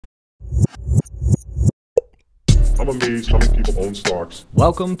I'm amazed how many people own stocks.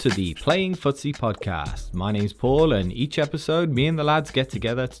 Welcome to the PlayingFTSE Podcast. My name's Paul, and each episode, me and the lads get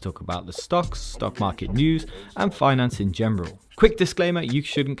together to talk about the stocks, stock market news, and finance in general. Quick disclaimer, you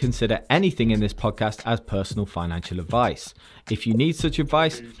shouldn't consider anything in this podcast as personal financial advice. If you need such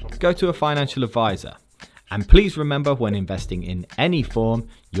advice, go to a financial advisor. And please remember, when investing in any form,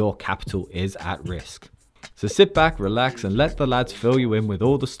 your capital is at risk. So sit back, relax, and let the lads fill you in with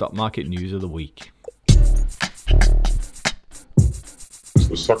all the stock market news of the week.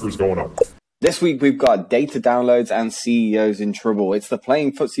 The sucker's going up. This week we've got data downloads and CEOs in trouble. It's the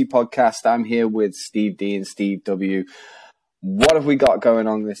PlayingFTSE Podcast. I'm here with Steve D and Steve W. What have we got going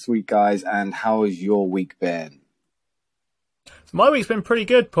on this week, guys, and how has your week been? My week's been pretty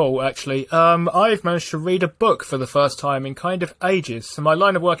good, Paul, actually. I've managed to read a book for the first time in kind of ages. So my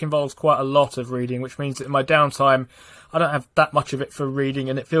line of work involves quite a lot of reading, which means that in my downtime, I don't have that much of it for reading,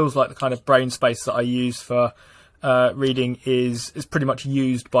 and it feels like the kind of brain space that I use for reading is pretty much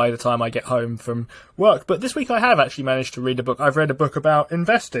used by the time I get home from work. But this week I have actually managed to read a book. I've read a book about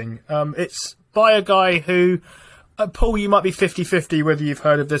investing. It's by a guy who... Paul, you might be 50-50 whether you've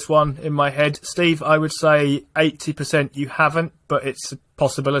heard of this one. In my head, Steve, I would say 80% you haven't, but it's a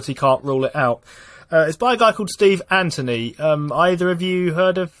possibility, can't rule it out. It's by a guy called Steve Anthony. Either of you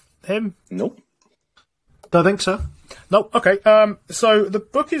heard of him? Nope. Don't think so. No, okay. So the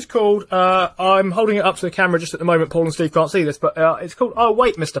book is called, I'm holding it up to the camera just at the moment, Paul and Steve can't see this, but it's called Oh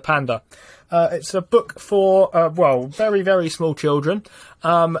Wait, Mr. Panda. It's a book for, very, very small children.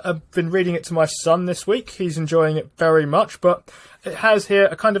 I've been reading it to my son this week. He's enjoying it very much, but it has here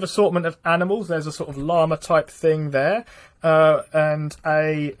a kind of assortment of animals. There's a sort of llama type thing there, and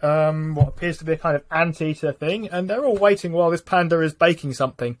a, what appears to be a kind of anteater thing, and they're all waiting while this panda is baking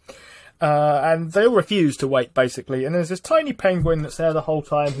something. And they all refuse to wait, basically. And there's this tiny penguin that's there the whole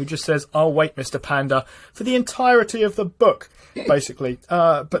time who just says, "I'll wait, Mr. Panda," for the entirety of the book, basically.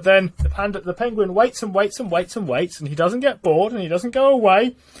 But then the penguin waits and waits and waits and waits, and he doesn't get bored, and he doesn't go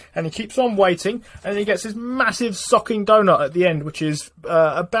away, and he keeps on waiting, and he gets this massive socking donut at the end, which is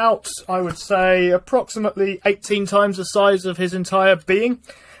about, I would say, approximately 18 times the size of his entire being.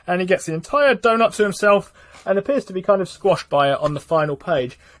 And he gets the entire donut to himself, and appears to be kind of squashed by it on the final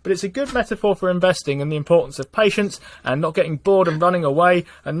page. But it's a good metaphor for investing and the importance of patience and not getting bored and running away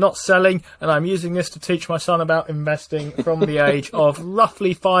and not selling. And I'm using this to teach my son about investing from the age of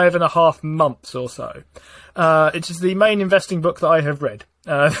roughly 5.5 months or so. It is the main investing book that I have read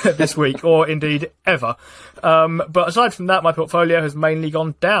this week, or indeed ever. But aside from that, my portfolio has mainly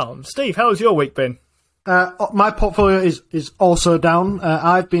gone down. Steve, how has your week been? My portfolio is also down.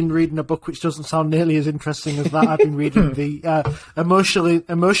 I've been reading a book which doesn't sound nearly as interesting as that. I've been reading the Emotional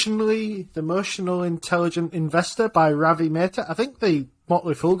Intelligent Investor by Ravi Mehta. I think the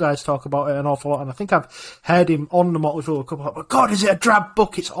Motley Fool guys talk about it an awful lot, and I think I've heard him on the Motley Fool a couple of times. God, is it a drab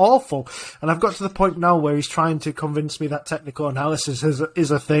book? It's awful. And I've got to the point now where he's trying to convince me that technical analysis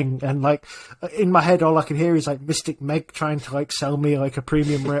is a thing. And like in my head, all I can hear is like Mystic Meg trying to like sell me like a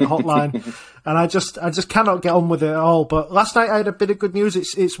premium rate hotline. And I just cannot get on with it at all. But last night I had a bit of good news.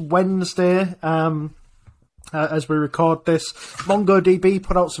 It's Wednesday. As we record this, MongoDB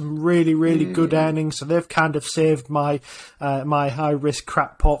put out some really, really good earnings, so they've kind of saved my high risk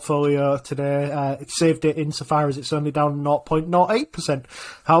crap portfolio today. It saved it insofar as it's only down 0.08%.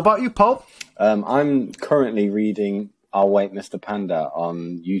 How about you, Paul? I'm currently reading I'll Wait, Mr. Panda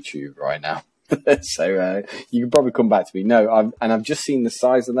on YouTube right now. So you can probably come back to me. No, I've just seen the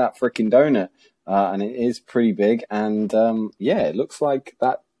size of that freaking donut, and it is pretty big. And it looks like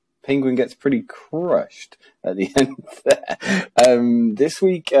that penguin gets pretty crushed at the end there. This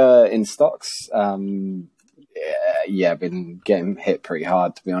week in stocks, I've been getting hit pretty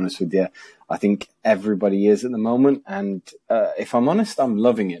hard, to be honest with you. I think everybody is at the moment. And if I'm honest, I'm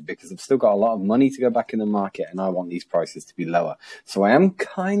loving it because I've still got a lot of money to go back in the market and I want these prices to be lower. So I am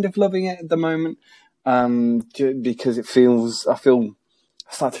kind of loving it at the moment because I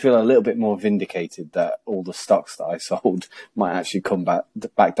start to feel a little bit more vindicated that all the stocks that I sold might actually come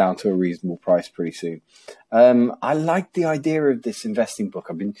back down to a reasonable price pretty soon. I like the idea of this investing book.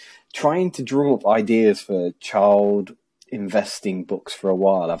 I've been trying to drum up ideas for child investing books for a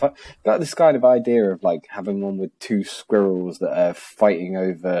while. I've got this kind of idea of like having one with two squirrels that are fighting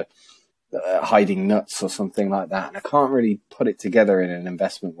over hiding nuts or something like that. And I can't really put it together in an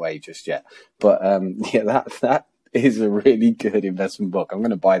investment way just yet. But that is a really good investment book. I'm going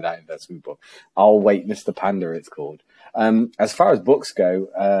to buy that investment book. I'll Wait, Mr. Panda, it's called. As far as books go,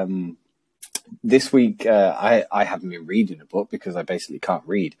 this week I haven't been reading a book because I basically can't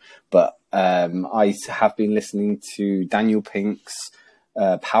read. But I have been listening to Daniel Pink's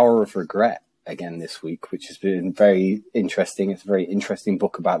Power of Regret. again this week, which has been very interesting. It's a very interesting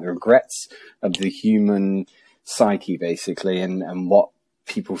book about the regrets of the human psyche, basically, and what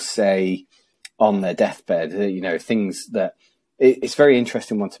people say on their deathbed. Things that it's a very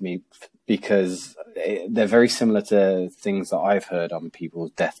interesting one to me because they're very similar to things that I've heard on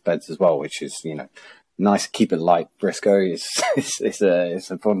people's deathbeds as well, which is, nice. Keep it light, Briscoe. It's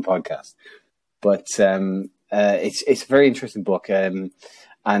a fun podcast, but it's a very interesting book.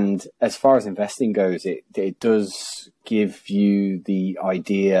 And as far as investing goes, it does give you the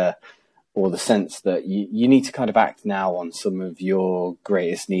idea or the sense that you need to kind of act now on some of your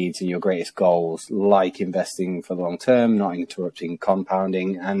greatest needs and your greatest goals, like investing for the long term, not interrupting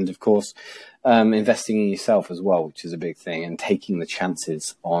compounding, and of course, investing in yourself as well, which is a big thing, and taking the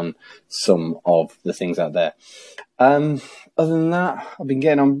chances on some of the things out there. Other than that, I've been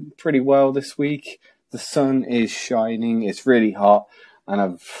getting on pretty well this week. The sun is shining. It's really hot. And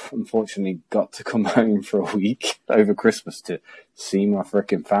I've unfortunately got to come home for a week over Christmas to see my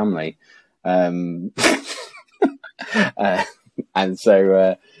frickin' family. And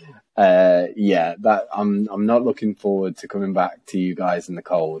so, that I'm not looking forward to coming back to you guys in the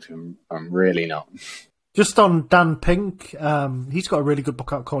cold. I'm really not. Just on Dan Pink, he's got a really good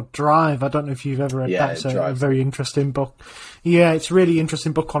book out called Drive. I don't know if you've ever read that. It's a very interesting book. Yeah, it's a really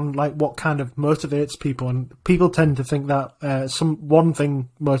interesting book on like what kind of motivates people, and people tend to think that one thing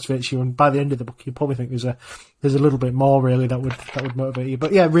motivates you, and by the end of the book, you probably think there's a little bit more really that would motivate you.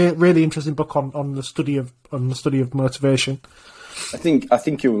 But yeah, really interesting book on the study of motivation. I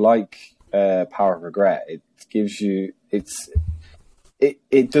think you'll like Power of Regret. It gives you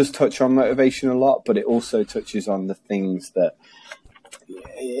It does touch on motivation a lot, but it also touches on the things that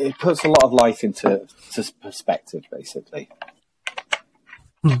it puts a lot of life into perspective, basically.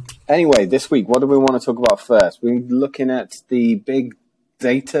 Anyway, this week, what do we want to talk about first? We're looking at the big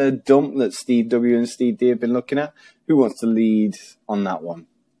data dump that Steve W. and Steve D have been looking at. Who wants to lead on that one?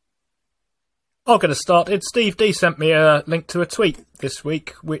 I'm going to start. Steve D sent me a link to a tweet this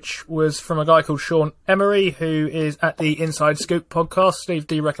week, which was from a guy called Sean Emery, who is at the Inside Scoop podcast. Steve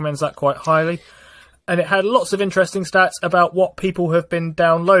D recommends that quite highly. And it had lots of interesting stats about what people have been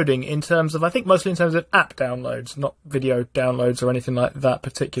downloading in terms of, I think mostly in terms of app downloads, not video downloads or anything like that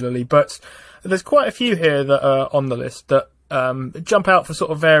particularly. But there's quite a few here that are on the list that jump out for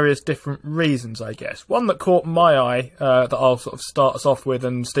sort of various different reasons, I guess. One that caught my eye, that I'll sort of start us off with,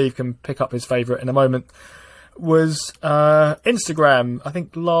 and Steve can pick up his favourite in a moment, was Instagram, I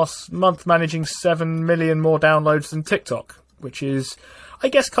think last month, managing 7 million more downloads than TikTok, which is, I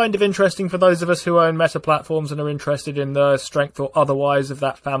guess, kind of interesting for those of us who own meta platforms and are interested in the strength or otherwise of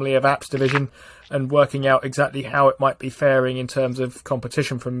that family of apps division, and working out exactly how it might be faring in terms of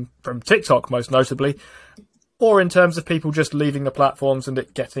competition from TikTok, most notably, or in terms of people just leaving the platforms and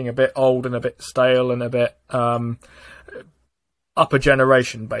it getting a bit old and a bit stale and a bit upper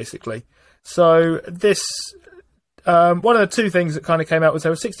generation, basically. So this, one of the two things that kind of came out was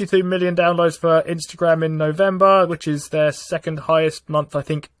there were 62 million downloads for Instagram in November, which is their second highest month, I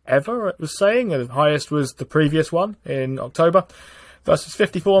think, ever, it was saying. The highest was the previous one in October, versus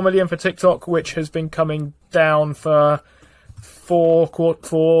 54 million for TikTok, which has been coming down for four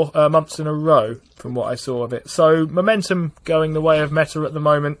months in a row from what I saw of it. So momentum going the way of Meta at the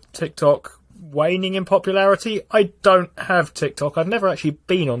moment. TikTok waning in popularity. I don't have TikTok. I've never actually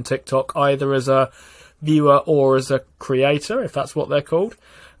been on TikTok either as a viewer or as a creator, if that's what they're called.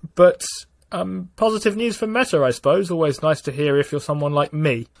 But positive news for Meta, I suppose. Always nice to hear if you're someone like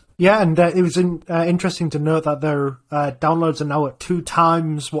me. Yeah, and it was interesting to note that their downloads are now at 2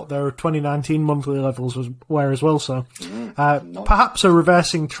 times what their 2019 monthly levels were as well. So perhaps a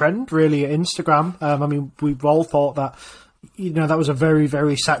reversing trend, really, at Instagram. I mean, we've all thought that, that was a very,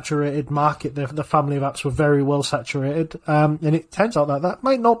 very saturated market. The family of apps were very well saturated. And it turns out that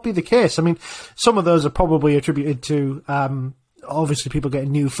might not be the case. I mean, some of those are probably attributed to obviously people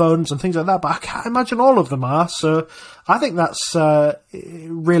getting new phones and things like that, but I can't imagine all of them are. So I think that's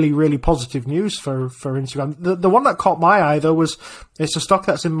really, really positive news for Instagram. The one that caught my eye, though, it's a stock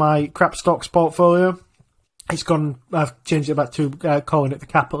that's in my crap stocks portfolio. It's gone, I've changed it back to calling it the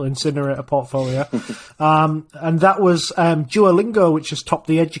Capital Incinerator portfolio. And that was Duolingo, which has topped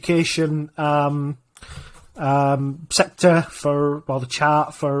the education sector the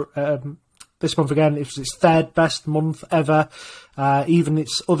chart for this month again. It was its third best month ever. Even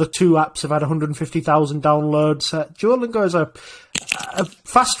its other 2 apps have had 150,000 downloads. Duolingo is a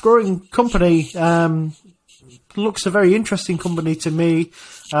fast-growing company. Looks a very interesting company to me.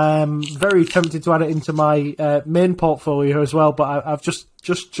 Very tempted to add it into my main portfolio as well, but I've just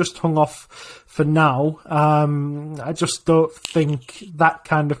hung off for now. I just don't think that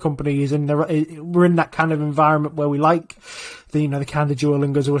kind of company is we're in that kind of environment where we like the kind of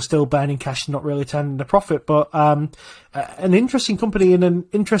Duolingos who are still burning cash and not really turning a profit. But an interesting company in an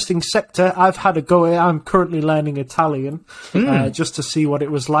interesting sector. I've had a go at it. I'm currently learning Italian just to see what it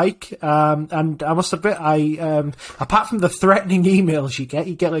was like. And I must admit, apart from the threatening emails you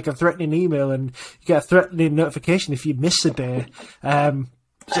get like a threatening email and you get a threatening notification if you miss a day.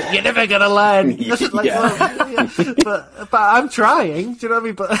 So you're never gonna learn. But I'm trying. Do you know what I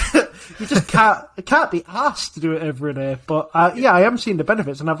mean? But you just can't be asked to do it every day. But I am seeing the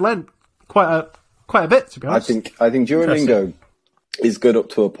benefits, and I've learned quite a bit, to be honest. I think Duolingo is good up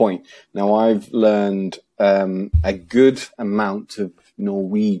to a point. Now I've learned a good amount of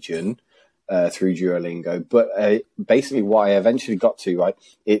Norwegian through Duolingo, but basically what I eventually got to, right,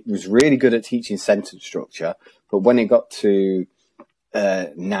 it was really good at teaching sentence structure, but when it got to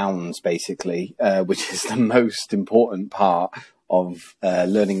nouns, basically, which is the most important part of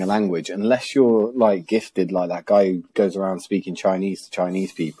learning a language, unless you're like gifted like that guy who goes around speaking Chinese to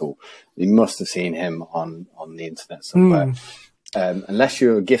Chinese people. You must have seen him on the internet somewhere. Unless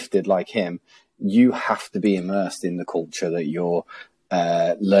you're gifted like him, you have to be immersed in the culture that you're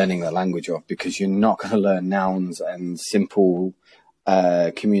learning the language of, because you're not going to learn nouns and simple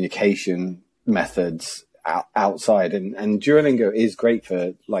communication methods outside. And Duolingo is great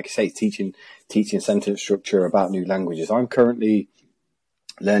for, like I say, teaching sentence structure about new languages. I'm currently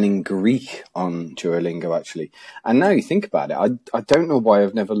learning Greek on Duolingo, actually. And now you think about it, I don't know why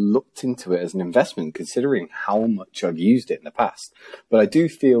I've never looked into it as an investment, considering how much I've used it in the past. But I do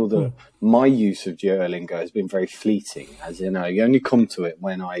feel that my use of Duolingo has been very fleeting, as in I only come to it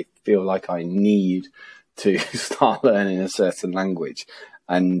when I feel like I need to start learning a certain language.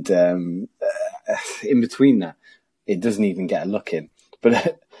 And in between that, it doesn't even get a look in.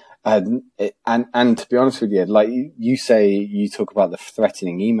 But and to be honest with you, like you say, you talk about the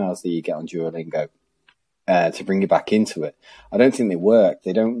threatening emails that you get on Duolingo to bring you back into it. I don't think they work.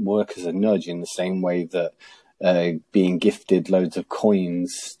 They don't work as a nudge in the same way that being gifted loads of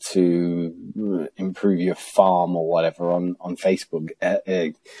coins to improve your farm or whatever on Facebook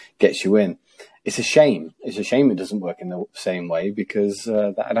gets you in. It's a shame. It's a shame it doesn't work in the same way, because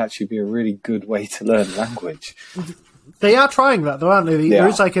that'd actually be a really good way to learn language. They are trying that, though, aren't they? There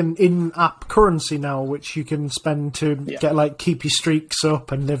is like an in-app currency now which you can spend to get like keep your streaks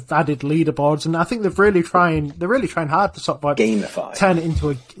up, and they've added leaderboards, and I think they're really trying hard to sort of like gamify, turn it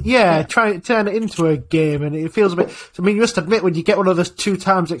into turn it into a game, and it feels a bit. I mean, you must admit, when you get one of those 2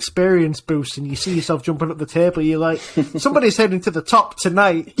 times experience boosts and you see yourself jumping up the table, you're like, somebody's heading to the top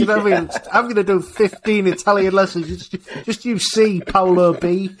tonight. You know what I mean? I'm going to do 15 Italian lessons. Just you see Paolo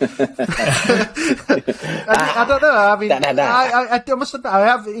B. I don't know. I mean, I must admit, I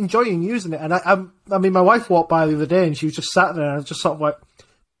have enjoying using it, and I mean, my wife walked by the other day, and she was just sat there, and I was just sort of like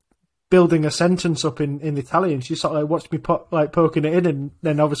building a sentence up in Italian. She sort of like watched me poking it in, and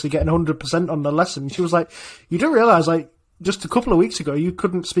then obviously getting 100% on the lesson. She was like, "You do realise, like, just a couple of weeks ago, you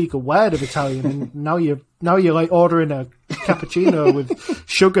couldn't speak a word of Italian, and now you're like ordering a cappuccino with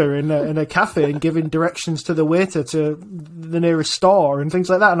sugar in a cafe and giving directions to the waiter to the nearest store and things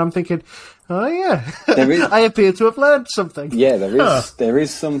like that." And I'm thinking, oh yeah, I appear to have learned something. Yeah, there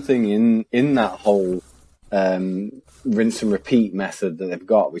is something in that whole rinse and repeat method that they've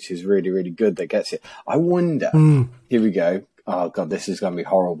got, which is really, really good. That gets it. I wonder. Here we go. Oh god, this is going to be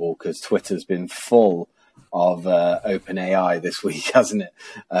horrible, because Twitter's been full of OpenAI this week, hasn't it?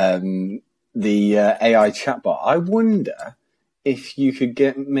 The AI chatbot. I wonder if you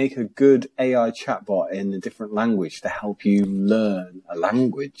could make a good AI chatbot in a different language to help you learn a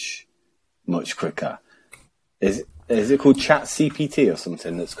language much quicker. Is it called ChatGPT or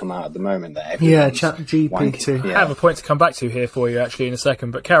something that's come out at the moment? ChatGPT. I have a point to come back to here for you actually in a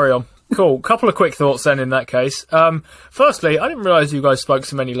second, but carry on. Cool. Couple of quick thoughts then in that case. Firstly, I didn't realise you guys spoke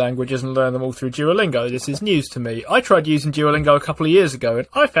so many languages and learned them all through Duolingo. This is news to me. I tried using Duolingo a couple of years ago and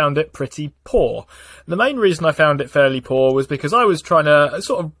I found it pretty poor. The main reason I found it fairly poor was because I was trying to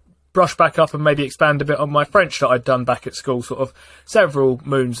sort of brush back up and maybe expand a bit on my French that I'd done back at school sort of several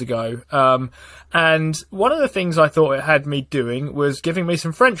moons ago. And one of the things I thought it had me doing was giving me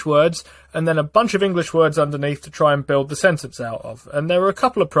some French words and then a bunch of English words underneath to try and build the sentence out of. And there were a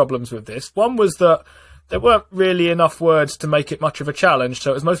couple of problems with this. One was that there weren't really enough words to make it much of a challenge,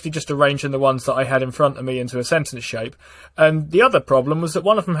 so it was mostly just arranging the ones that I had in front of me into a sentence shape. And the other problem was that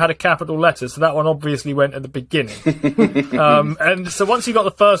one of them had a capital letter, so that one obviously went at the beginning. And so once you got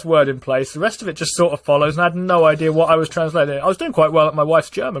the first word in place, the rest of it just sort of follows, and I had no idea what I was translating. I was doing quite well at my wife's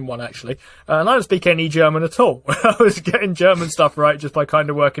German one, actually, and I don't speak any German at all. I was getting German stuff right just by kind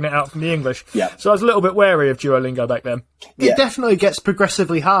of working it out from the English. Yeah. So I was a little bit wary of Duolingo back then. It definitely gets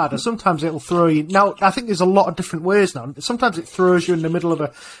progressively harder. Sometimes it'll throw you. Now, I think there's a lot of different ways now. Sometimes it throws you in the middle of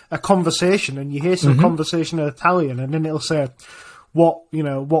a conversation, and you hear some conversation in Italian, and then it'll say, what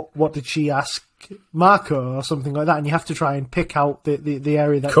did she ask Marco or something like that, and you have to try and pick out the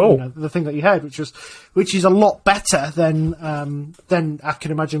area that the thing that you heard, which is a lot better than I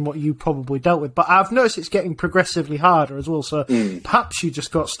can imagine what you probably dealt with. But I've noticed it's getting progressively harder as well. So perhaps you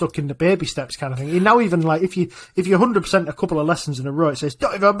just got stuck in the baby steps kind of thing. You now even like if you're 100% a couple of lessons in a row, it says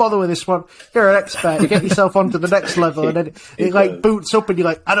don't even bother with this one. You're an expert. You get yourself onto the next level, and then it like boots up, and you're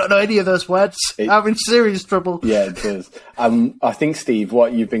like, I don't know any of those words. I'm in serious trouble. Yeah, it does. I think, Steve,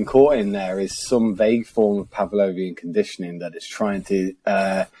 what you've been caught in there is some vague form of Pavlovian conditioning that it's trying to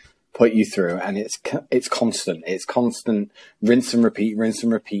put you through, and it's constant. It's constant rinse and repeat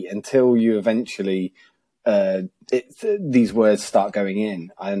until you eventually these words start going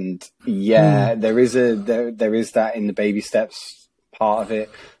in. And there is that in the baby steps part of it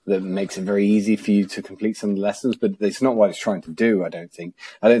that makes it very easy for you to complete some of the lessons, but it's not what it's trying to do. I don't think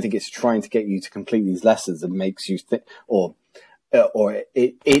it's trying to get you to complete these lessons and makes you think, or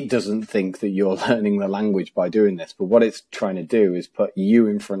it doesn't think that you're learning the language by doing this. But what it's trying to do is put you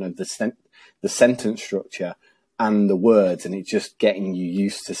in front of the sentence structure and the words, and it's just getting you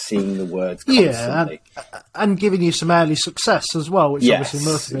used to seeing the words constantly. Yeah, and giving you some early success as well, which obviously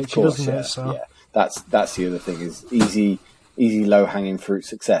motivates you, doesn't it? So. Yeah, that's the other thing, is easy low-hanging fruit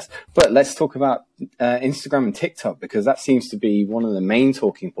success. But let's talk about Instagram and TikTok, because that seems to be one of the main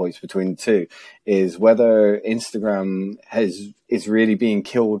talking points between the two, is whether Instagram is really being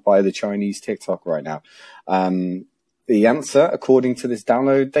killed by the Chinese TikTok right now. The answer, according to this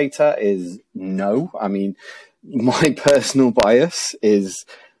download data, is no. I mean, my personal bias is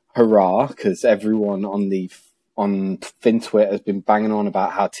hurrah, because everyone on FinTwit has been banging on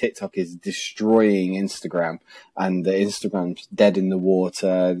about how TikTok is destroying Instagram, and the Instagram's dead in the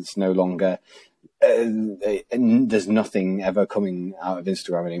water. It's no longer, there's nothing ever coming out of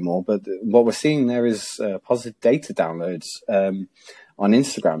Instagram anymore. But what we're seeing there is positive data downloads on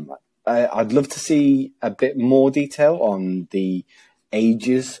Instagram. I'd love to see a bit more detail on the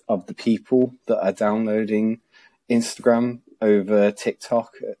ages of the people that are downloading Instagram over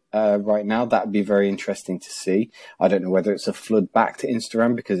TikTok right now. That'd be very interesting to see. I don't know whether it's a flood back to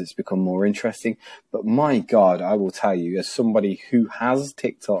Instagram because it's become more interesting, but my God, I will tell you, as somebody who has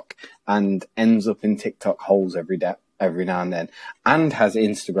TikTok and ends up in TikTok holes every now and then, and has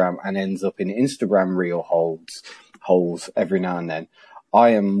Instagram and ends up in Instagram reel holes every now and then, I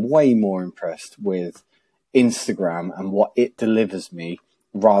am way more impressed with Instagram and what it delivers me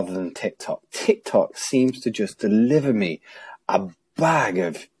rather than TikTok. TikTok seems to just deliver me a bag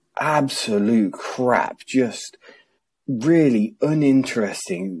of absolute crap, just really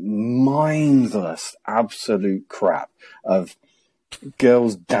uninteresting, mindless, absolute crap of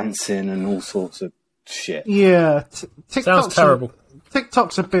girls dancing and all sorts of shit. Yeah, sounds terrible.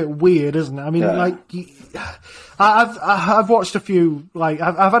 TikTok's a bit weird, isn't it? I mean, I've watched a few. Like,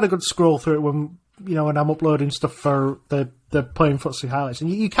 I've had a good scroll through it when I'm uploading stuff for the PlayingFTSE highlights,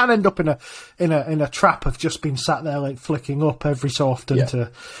 and you can end up in a trap of just being sat there like flicking up every so often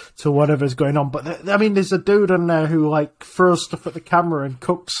to whatever's going on. But I mean, there's a dude on there who like throws stuff at the camera and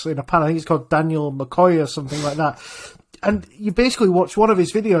cooks in a pan. I think he's called Daniel McCoy or something like that. And you basically watch one of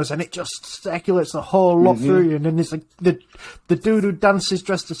his videos, and it just circulates the whole lot through you. And then there's like the dude who dances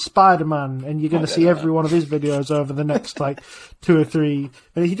dressed as Spider-Man, and you're going to see every one of his videos over the next like 2 or 3.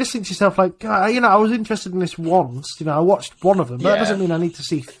 And you just think to yourself, like, I was interested in this once. I watched one of them, but that doesn't mean I need to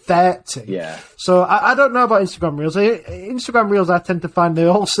see 30. Yeah. So I don't know about Instagram Reels. Instagram Reels, I tend to find they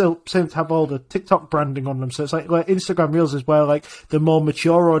all seem to have all the TikTok branding on them. So it's like Instagram Reels is where like the more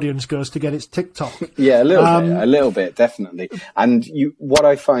mature audience goes to get its TikTok. Yeah, a little bit, definitely. And what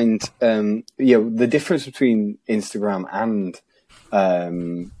I find, the difference between Instagram and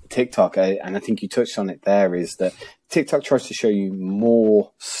TikTok, and I think you touched on it there, is that TikTok tries to show you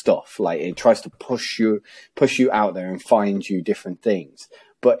more stuff. Like, it tries to push you out there and find you different things.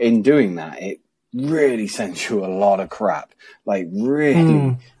 But in doing that, it really sends you a lot of crap, like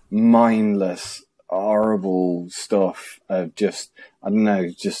really mindless, horrible stuff of just, I don't know,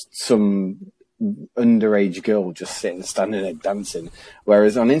 just some underage girl just standing there dancing.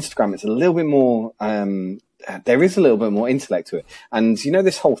 Whereas on Instagram, it's a little bit more, there is a little bit more intellect to it. And you know,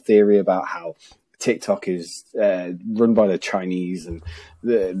 this whole theory about how TikTok is run by the Chinese, and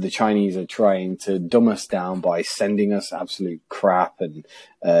the Chinese are trying to dumb us down by sending us absolute crap and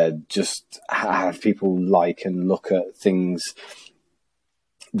just have people like and look at things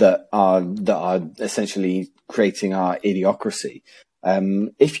that are essentially creating our idiocracy.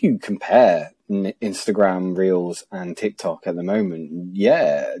 If you compare Instagram Reels and TikTok at the moment,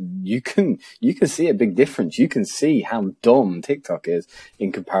 yeah, you can see a big difference. You can see how dumb TikTok is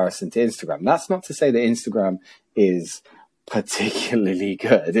in comparison to Instagram. That's not to say that Instagram is particularly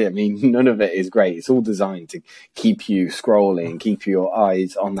good. I mean, none of it is great. It's all designed to keep you scrolling, keep your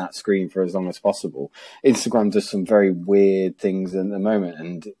eyes on that screen for as long as possible. Instagram does some very weird things at the moment,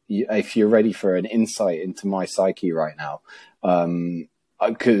 and if you're ready for an insight into my psyche right now,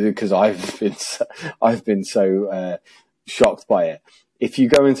 because I've been so shocked by it. If you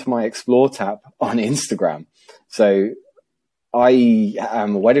go into my Explore tab on Instagram, so I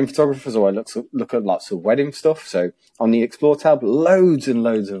am a wedding photographer, so I look at lots of wedding stuff. So on the Explore tab, loads and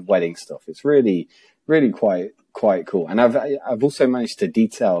loads of wedding stuff. It's really, really quite cool. And I've also managed to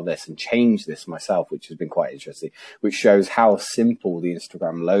detail this and change this myself, which has been quite interesting, which shows how simple the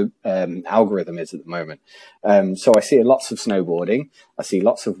Instagram algorithm is at the moment. So I see lots of snowboarding. I see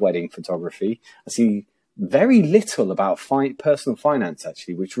lots of wedding photography. I see very little about personal finance,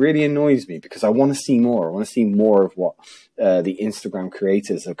 actually, which really annoys me, because I want to see more. I want to see more of what the Instagram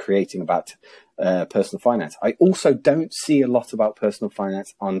creators are creating about personal finance. I also don't see a lot about personal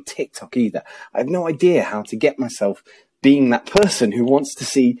finance on TikTok either. I have no idea how to get myself being that person who wants to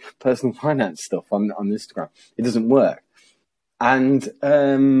see personal finance stuff on Instagram. It doesn't work. And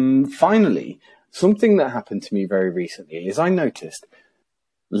finally, something that happened to me very recently is I noticed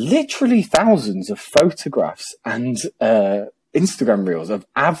literally thousands of photographs and Instagram reels of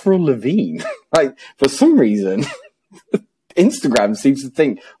Avril Lavigne. Like, for some reason, Instagram seems to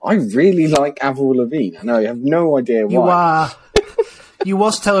think I really like Avril Lavigne, and I have no idea why. You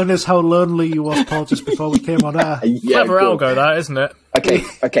was telling us how lonely you was, Paul, just before we came on air. Yeah, clever algo, that, isn't it?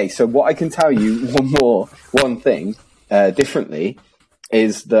 Okay. So what I can tell you, one thing differently,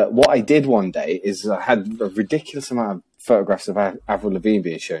 is that what I did one day is I had a ridiculous amount of photographs of Avril Lavigne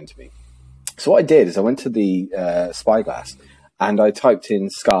being shown to me. So what I did is I went to the Spyglass and I typed in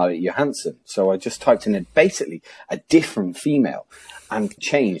Scarlett Johansson. So I just typed in basically a different female and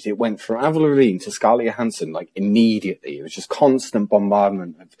changed. It went from Avril Lavigne to Scarlett Johansson like immediately. It was just constant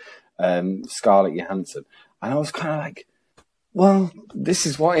bombardment of Scarlett Johansson. And I was kind of like, well, this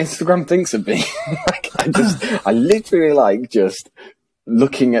is what Instagram thinks of me. I literally just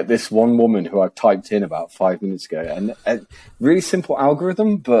looking at this one woman who I've typed in about 5 minutes ago, and a really simple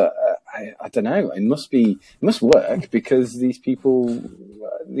algorithm, but I don't know. It must work, because these people,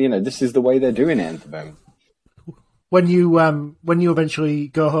 this is the way they're doing it at the moment. When you eventually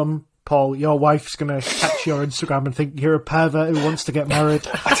go home, Paul, your wife's going to catch your Instagram and think you're a pervert who wants to get married.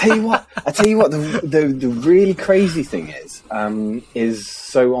 I tell you what, the really crazy thing is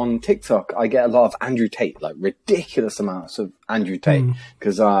so on TikTok, I get a lot of Andrew Tate, like ridiculous amounts of Andrew Tate,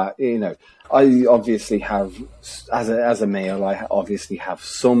 because, I obviously have, as a male, I obviously have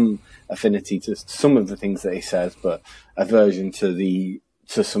some affinity to some of the things that he says, but aversion to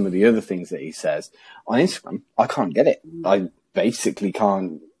some of the other things that he says. On Instagram, I can't get it. I basically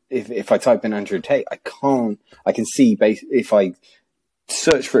can't. If I type in Andrew Tate, I can see, if I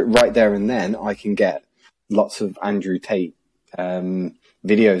search for it right there and then, I can get lots of Andrew Tate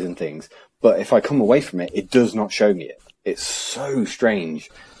videos and things. But if I come away from it, it does not show me it. It's so strange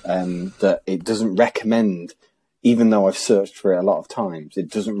that it doesn't recommend, even though I've searched for it a lot of times, it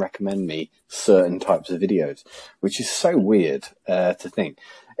doesn't recommend me certain types of videos, which is so weird to think.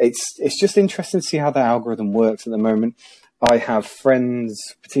 It's just interesting to see how the algorithm works at the moment. I have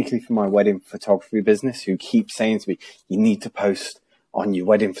friends, particularly for my wedding photography business, who keep saying to me, you need to post on your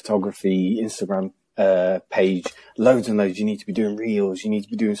wedding photography Instagram page loads and loads. You need to be doing reels, you need to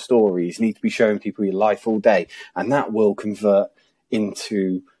be doing stories, you need to be showing people your life all day. And that will convert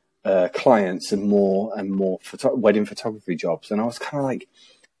into clients and more wedding photography jobs. And I was kind of like,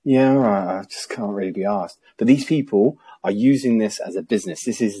 yeah, right, I just can't really be asked. But these people are using this as a business.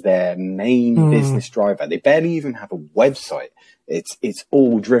 This is their main business driver. They barely even have a website. It's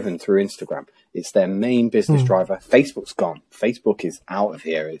all driven through Instagram. It's their main business driver. Facebook's gone. Facebook is out of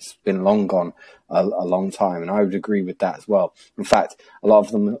here. It's been long gone a long time. And I would agree with that as well. In fact, a lot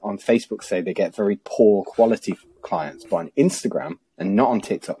of them on Facebook say they get very poor quality clients. But on Instagram and not on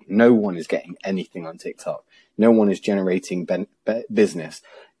TikTok, no one is getting anything on TikTok. No one is generating business.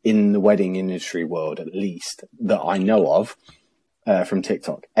 in the wedding industry world, at least that I know of, from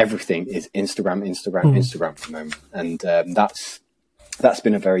TikTok. Everything is Instagram at the moment. And that's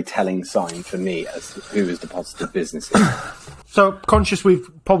been a very telling sign for me as who is the positive business is. So, conscious we've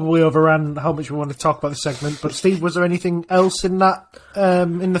probably overran how much we want to talk about the segment, but Steve, was there anything else in that,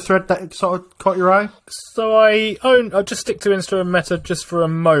 in the thread that sort of caught your eye? So I'll just stick to Insta and Meta just for a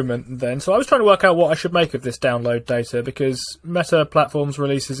moment then. So I was trying to work out what I should make of this download data, because Meta Platforms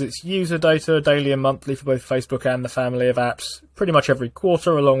releases its user data daily and monthly for both Facebook and the family of apps pretty much every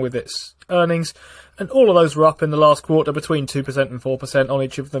quarter, along with its earnings. And all of those were up in the last quarter, between 2% and 4% on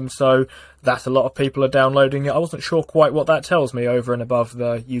each of them. So that a lot of people are downloading it. I wasn't sure quite what that tells me over and above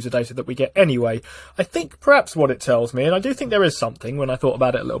the user data that we get anyway. I think perhaps what it tells me, and I do think there is something when I thought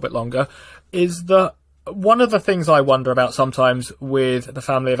about it a little bit longer, is that one of the things I wonder about sometimes with the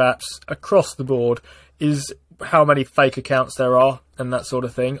family of apps across the board is how many fake accounts there are and that sort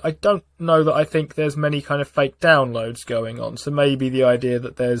of thing. I don't know that I think there's many kind of fake downloads going on. So maybe the idea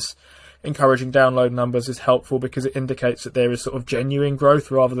that there's encouraging download numbers is helpful because it indicates that there is sort of genuine growth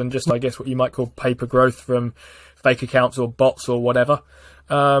rather than just, I guess, what you might call paper growth from fake accounts or bots or whatever.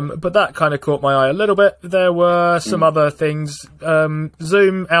 But that kind of caught my eye a little bit. There were some other things.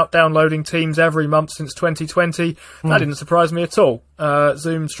 Zoom out downloading Teams every month since 2020. That didn't surprise me at all.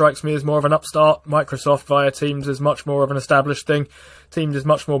 Zoom strikes me as more of an upstart. Microsoft via Teams is much more of an established thing. Teams is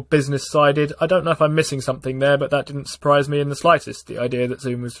much more business-sided. I don't know if I'm missing something there, but that didn't surprise me in the slightest, the idea that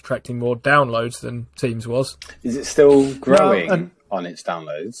Zoom was attracting more downloads than Teams was. Is it still growing on its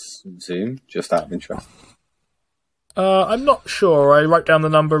downloads, Zoom, just out of interest? I'm not sure. I wrote down the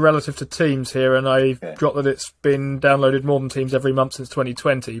number relative to Teams here, and I got that it's been downloaded more than Teams every month since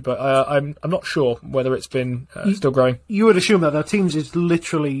 2020. But I'm not sure whether it's been still growing. You would assume that Teams is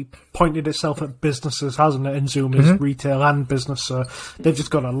literally pointed itself at businesses, hasn't it? And Zoom is retail and business, so they've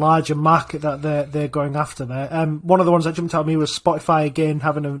just got a larger market that they're going after there. One of the ones that jumped out at me was Spotify again,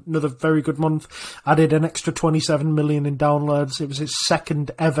 having another very good month. Added an extra 27 million in downloads. It was its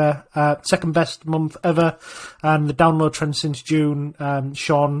second best month ever, and the download trend since June,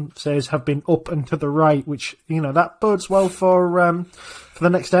 Sean says, have been up and to the right, which, that bodes well for the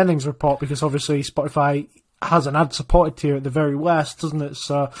next earnings report, because obviously Spotify has an ad-supported tier at the very worst, doesn't it?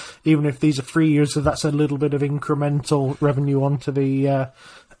 So even if these are free users, that's a little bit of incremental revenue onto the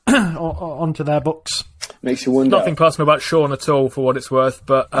onto their books. Makes you wonder. Nothing personal about Sean at all, for what it's worth,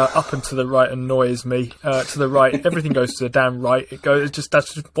 but up and to the right annoys me. To the right, everything goes to the damn right. That's just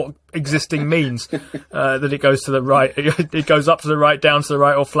what existing means. That it goes to the right. It goes up to the right, down to the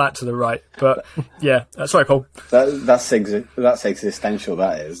right, or flat to the right. But yeah, sorry, Paul. That's existential.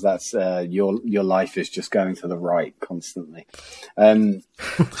 That is. That's your life is just going to the right constantly.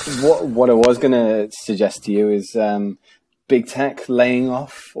 What I was going to suggest to you is. Big tech laying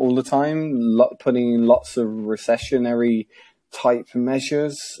off all the time, putting in lots of recessionary type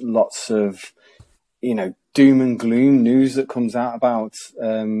measures, lots of, doom and gloom news that comes out about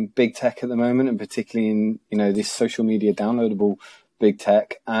big tech at the moment, and particularly in, this social media downloadable big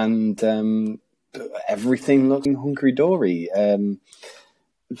tech, and everything looking hunky-dory. Are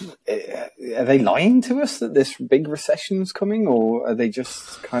they lying to us that this big recession's coming, or are they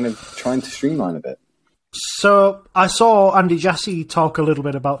just kind of trying to streamline a bit? So I saw Andy Jassy talk a little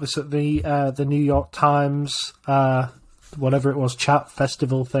bit about this at the New York Times, whatever it was, chat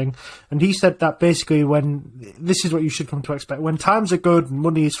festival thing, and he said that basically this is what you should come to expect when times are good and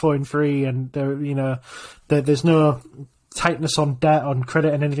money is flowing free and there's no tightness on debt, on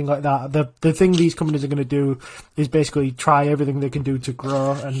credit, and anything like that. The thing these companies are going to do is basically try everything they can do to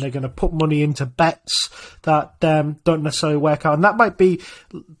grow, and they're going to put money into bets that don't necessarily work out. And that might be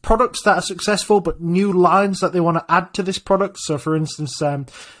products that are successful, but new lines that they want to add to this product. So, for instance,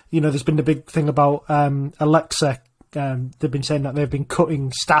 there's been the big thing about Alexa. They've been saying that they've been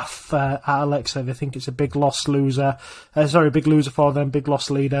cutting staff at Alexa. They think it's a big loser for them, big loss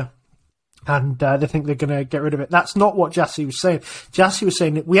leader. And they think they're going to get rid of it. That's not what Jassy was saying. Jassy was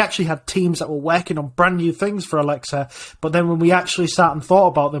saying that we actually had teams that were working on brand new things for Alexa, but then when we actually sat and thought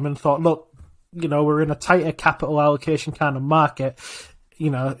about them and thought, look, we're in a tighter capital allocation kind of market,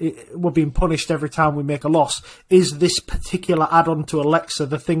 we're being punished every time we make a loss. Is this particular add-on to Alexa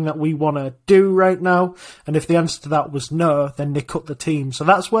the thing that we want to do right now? And if the answer to that was no, then they cut the team. So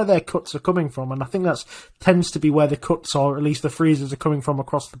that's where their cuts are coming from. And I think that tends to be where the cuts, or at least the freezes, are coming from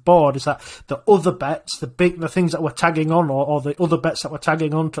across the board, is that the other bets, the things that we're tagging on, or the other bets that we're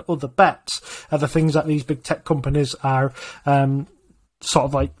tagging on to other bets, are the things that these big tech companies are sort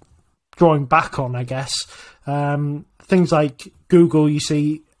of like drawing back on, I guess. Things like Google, you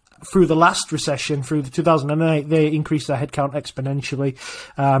see, through the last recession, through the 2008, they increased their headcount exponentially.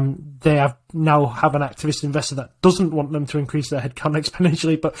 They now have an activist investor that doesn't want them to increase their headcount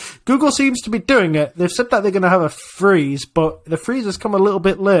exponentially, but Google seems to be doing it. They've said that they're going to have a freeze, but the freeze has come a little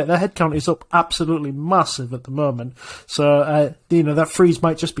bit late. Their headcount is up absolutely massive at the moment. So, that freeze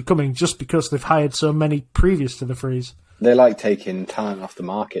might just be coming just because they've hired so many previous to the freeze. They like taking talent off the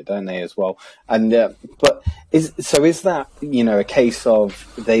market, don't they, as well? And but is that, a case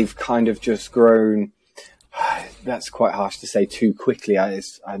of they've kind of just grown? That's quite harsh to say too quickly. I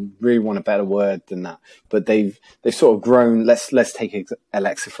really want a better word than that. But they've sort of grown. Let's take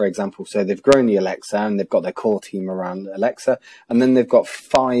Alexa for example. So they've grown the Alexa, and they've got their core team around Alexa, and then they've got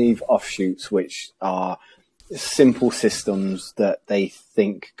 5 offshoots, which are simple systems that they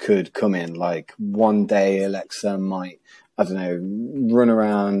think could come in. Like one day Alexa might, I don't know, run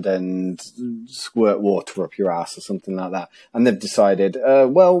around and squirt water up your ass or something like that. And they've decided,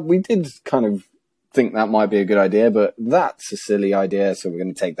 we did kind of think that might be a good idea, but that's a silly idea, so we're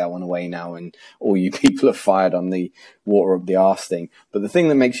going to take that one away now, and all you people are fired on the water up the arse thing. But the thing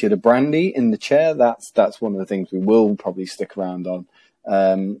that makes you the brandy in the chair, that's one of the things we will probably stick around on.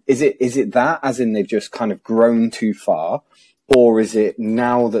 Is it that, as in they've just kind of grown too far? Or is it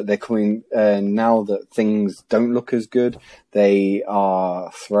now that they're coming, now that things don't look as good, they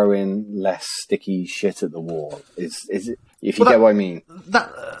are throwing less sticky shit at the wall? Is it, if you get what I mean?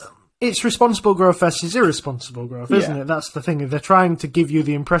 It's responsible growth versus irresponsible growth, isn't it? That's the thing. They're trying to give you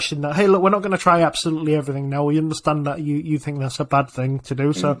the impression that, hey, look, we're not going to try absolutely everything now. We understand that you think that's a bad thing to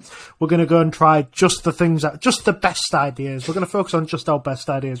do. So we're going to go and try just the best ideas. We're going to focus on just our best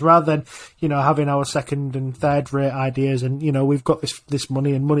ideas rather than, having our second and third rate ideas. And, we've got this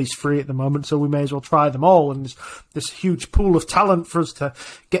money, and money's free at the moment, so we may as well try them all. And there's this huge pool of talent for us to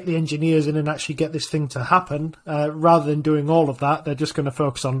get the engineers in and actually get this thing to happen. Rather than doing all of that, they're just going to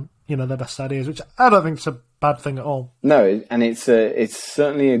focus on their best ideas, which I don't think is a bad thing at all. No, and it's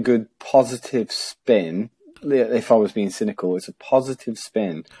certainly a good positive spin. If I was being cynical, it's a positive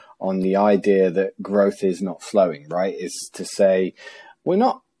spin on the idea that growth is not slowing, right? Is to say we're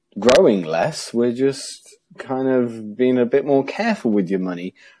not growing less, we're just kind of being a bit more careful with your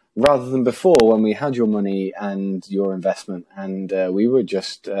money, rather than before when we had your money and your investment and we were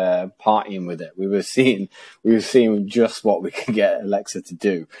just partying with it. We were seeing just what we could get Alexa to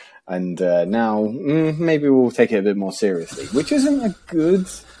do. And now maybe we'll take it a bit more seriously, which isn't a good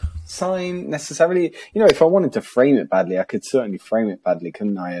sign necessarily. If I wanted to frame it badly, I could certainly frame it badly,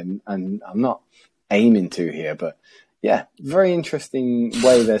 couldn't I? And I'm not aiming to here, but yeah, very interesting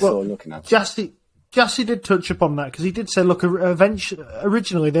way they're sort of looking at it. Jassy did touch upon that because he did say, look,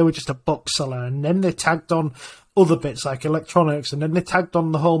 originally they were just a book seller, and then they tagged on other bits like electronics, and then they tagged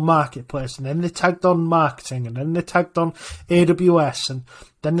on the whole marketplace, and then they tagged on marketing, and then they tagged on AWS, and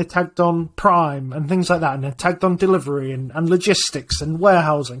then they tagged on Prime and things like that, and then tagged on delivery and logistics and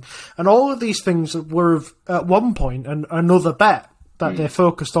warehousing. And all of these things were at one point another bet that they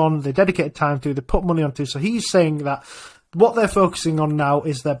focused on, they dedicated time to, they put money onto. So he's saying that what they're focusing on now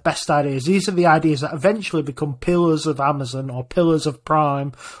is their best ideas. These are the ideas that eventually become pillars of Amazon or pillars of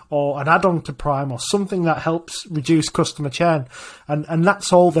Prime or an add-on to Prime or something that helps reduce customer churn. And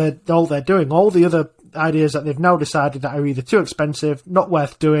that's all they're doing. All the other ideas that they've now decided that are either too expensive, not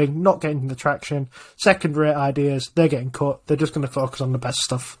worth doing, not getting the traction, second-rate ideas, they're getting cut. They're just going to focus on the best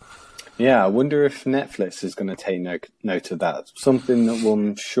stuff. Yeah, I wonder if Netflix is going to take note of that. Something that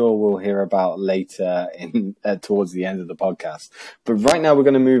I'm sure we'll hear about later towards the end of the podcast. But right now we're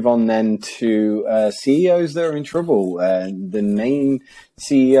going to move on then to CEOs that are in trouble. The main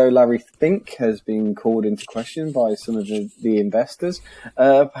CEO, Larry Fink, has been called into question by some of the investors.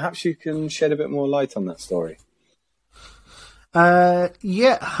 Perhaps you can shed a bit more light on that story.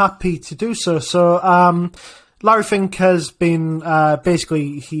 Yeah, happy to do so. So, Larry Fink has been,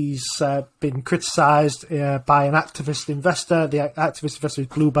 he's been criticised by an activist investor. The activist investor is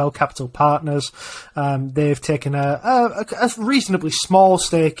Bluebell Capital Partners. They've taken a reasonably small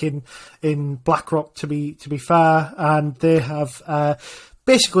stake in BlackRock, to be fair, and they have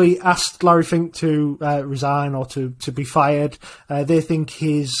basically asked Larry Fink to resign or to be fired. They think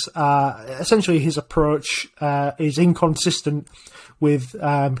his approach is inconsistent with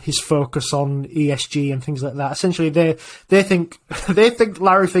his focus on ESG and things like that. Essentially, they think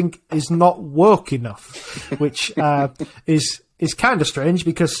Larry Fink is not woke enough, which is kind of strange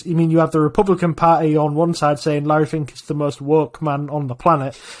because, you have the Republican Party on one side saying Larry Fink is the most woke man on the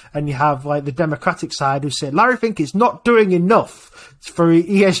planet, and you have like the Democratic side who say Larry Fink is not doing enough for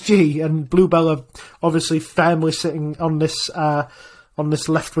ESG, and Bluebell are obviously firmly sitting on this this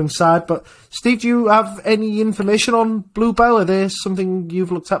left-wing side. But Steve, do you have any information on Bluebell? Are they something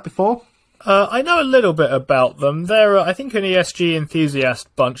you've looked at before? I know a little bit about them. They're, I think, an ESG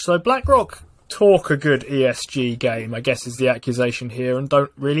enthusiast bunch. So BlackRock talk a good ESG game, I guess is the accusation here, and don't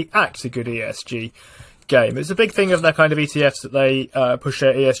really act a good ESG game. It's a big thing of their kind of ETFs that they push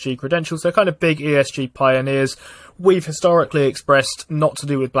their ESG credentials. They're kind of big ESG pioneers. We've historically expressed, not to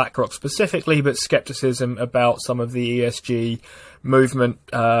do with BlackRock specifically, but skepticism about some of the ESG movement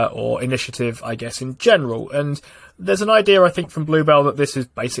or initiative, I guess, in general. And there's an idea, I think, from Bluebell that this is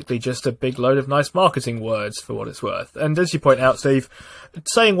basically just a big load of nice marketing words for what it's worth. And as you point out, Steve,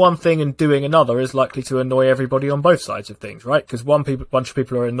 saying one thing and doing another is likely to annoy everybody on both sides of things, right? Because bunch of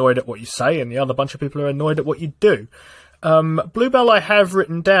people are annoyed at what you say and the other bunch of people are annoyed at what you do. Bluebell, I have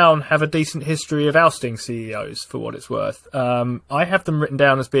written down, have a decent history of ousting CEOs, for what it's worth. I have them written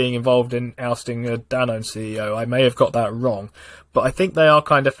down as being involved in ousting a Danone CEO. I may have got that wrong, but I think they are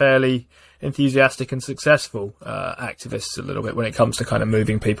kind of fairly enthusiastic and successful activists a little bit when it comes to kind of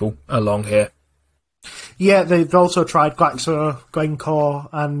moving people along here. Yeah, they've also tried Glaxo, Glencore,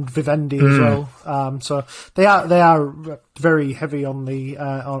 and Vivendi as well. So they are very heavy on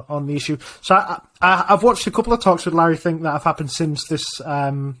the issue. So I've watched a couple of talks with Larry Fink that have happened since this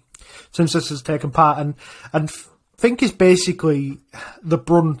has taken part, and Fink is basically the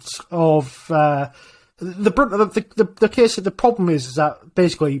brunt of. The case. The problem is that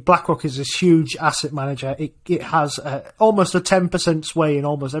basically BlackRock is this huge asset manager. It has almost a 10% sway in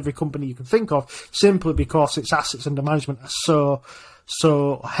almost every company you can think of, simply because its assets under management are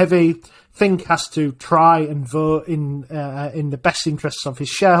so heavy. Fink has to try and vote in the best interests of his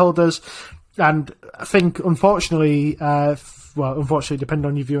shareholders, and Fink, unfortunately, depending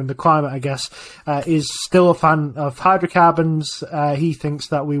on your view on the climate, I guess, is still a fan of hydrocarbons. He thinks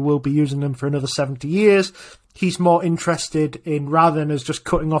that we will be using them for another 70 years. He's more interested in, rather than us just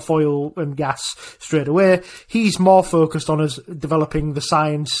cutting off oil and gas straight away, he's more focused on us developing the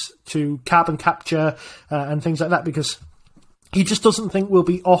science to carbon capture and things like that, because he just doesn't think we'll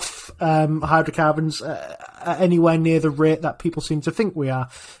be off hydrocarbons anywhere near the rate that people seem to think we are.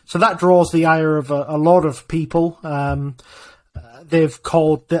 So that draws the ire of a lot of people. They've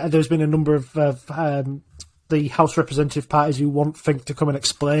called. There's been a number of the House representative parties who want Fink to come and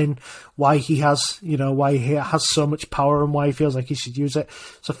explain why he has so much power and why he feels like he should use it.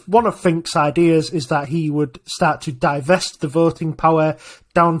 So one of Fink's ideas is that he would start to divest the voting power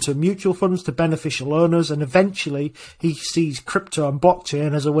down to mutual funds, to beneficial owners, and eventually he sees crypto and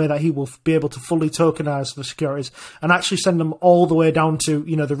blockchain as a way that he will be able to fully tokenize the securities and actually send them all the way down to,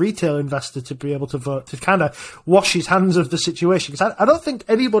 the retail investor to be able to vote, to kind of wash his hands of the situation. Because I don't think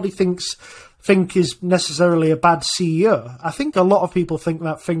anybody thinks Fink is necessarily a bad CEO. I think a lot of people think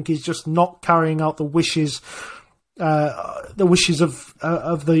that Fink is just not carrying out the wishes of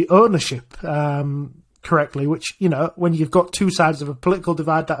the ownership correctly, which, when you've got two sides of a political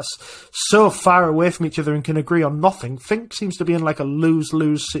divide that's so far away from each other and can agree on nothing, Fink seems to be in like a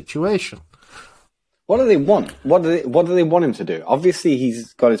lose-lose situation. What do they want? What do they want him to do? Obviously,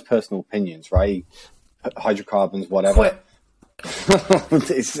 he's got his personal opinions, right? Hydrocarbons, whatever. Quit.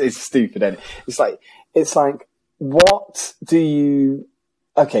 It's stupid, isn't it? It's like, what do you?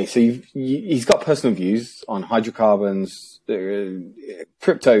 Okay, so he's got personal views on hydrocarbons,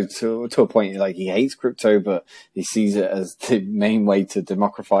 crypto to a point. Like, he hates crypto, but he sees it as the main way to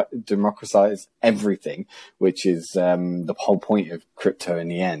democratize everything, which is the whole point of crypto in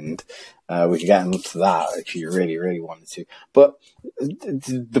the end. We can get into that if you really, really wanted to. But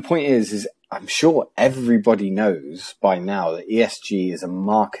the point is I'm sure everybody knows by now that ESG is a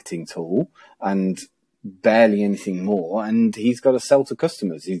marketing tool and barely anything more, and he's got to sell to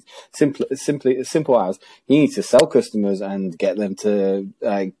customers. He's simply as simple as he needs to sell customers and get them to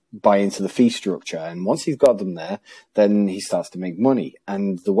buy into the fee structure. And once he's got them there, then he starts to make money.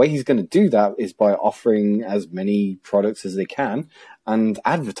 And the way he's going to do that is by offering as many products as they can and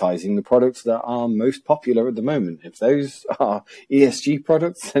advertising the products that are most popular at the moment. If those are ESG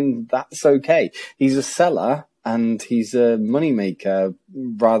products, then that's okay. He's a seller and he's a money maker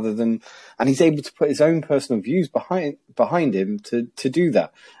and he's able to put his own personal views behind him to do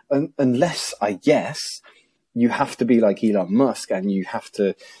that. Unless, I guess, you have to be like Elon Musk and you have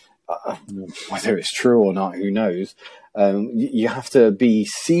to, whether it's true or not, who knows, you have to be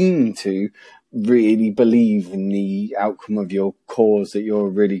seen to really believe in the outcome of your cause, that you're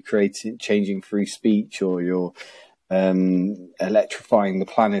really changing free speech, or you're electrifying the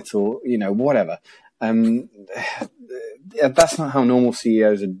planet, or whatever. That's not how normal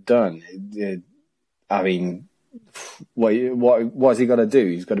CEOs are done. I mean, what has he got to do?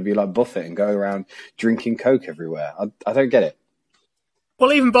 He's got to be like Buffett and go around drinking Coke everywhere. I don't get it.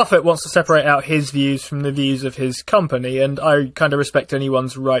 Well, even Buffett wants to separate out his views from the views of his company, and I kind of respect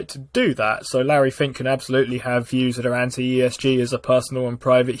anyone's right to do that. So Larry Fink can absolutely have views that are anti-ESG as a personal and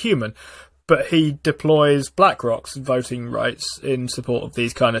private human, but he deploys BlackRock's voting rights in support of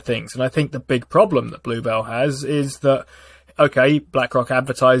these kind of things. And I think the big problem that Bluebell has is that, okay, BlackRock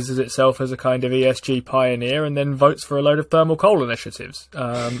advertises itself as a kind of ESG pioneer and then votes for a load of thermal coal initiatives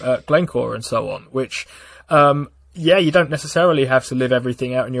at Glencore and so on, which... yeah, you don't necessarily have to live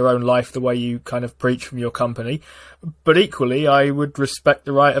everything out in your own life the way you kind of preach from your company. But equally, I would respect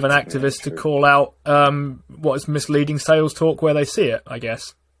the right of an activist to call out what is misleading sales talk where they see it, I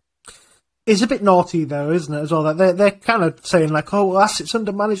guess. It's a bit naughty, though, isn't it, as well? That they're kind of saying, like, oh, assets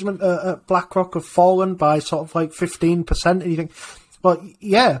under management at BlackRock have fallen by sort of like 15%. And you think, well,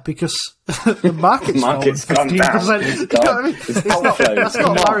 yeah, because the market's fallen 15%. You know what I mean? That's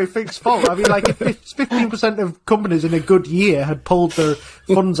not Larry Fink's fault. I mean, like, if 15% of companies in a good year had pulled their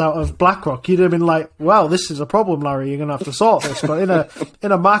funds out of BlackRock, you'd have been like, well, this is a problem, Larry. You're going to have to sort this. But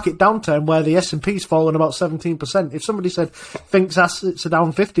in a market downturn where the S&P's fallen about 17%, if somebody said Fink's assets are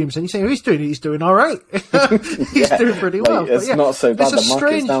down 15%, you say, oh, he's doing all right. He's doing pretty well. It's not so bad. The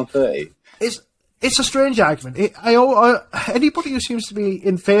market's down 30%. It's a strange argument. Anybody who seems to be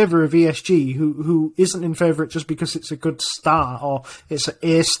in favour of ESG, who isn't in favour of it just because it's a good start or it's an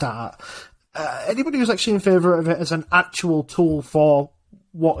A start, anybody who's actually in favour of it as an actual tool for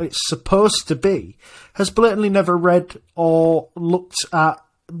what it's supposed to be, has blatantly never read or looked at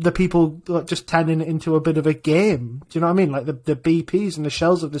the people just turning it into a bit of a game. Do you know what I mean? Like the BPs and the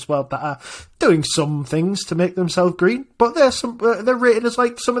Shells of this world that are doing some things to make themselves green, but they're rated as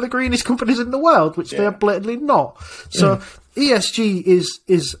like some of the greenest companies in the world, which they are blatantly not. So ESG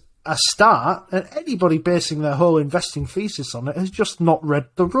is a start, and anybody basing their whole investing thesis on it has just not read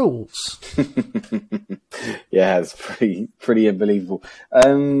the rules. Yeah, it's pretty unbelievable. Are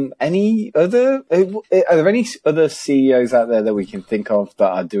there any other CEOs out there that we can think of that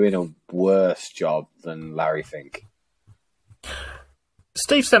are doing a worse job than Larry Fink?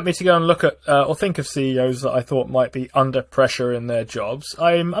 Steve sent me to go and look at or think of CEOs that I thought might be under pressure in their jobs.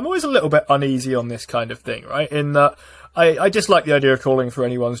 I'm always a little bit uneasy on this kind of thing, right? In that I dislike the idea of calling for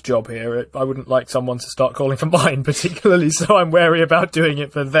anyone's job here. I wouldn't like someone to start calling for mine particularly, so I'm wary about doing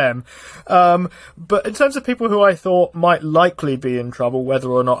it for them. But in terms of people who I thought might likely be in trouble, whether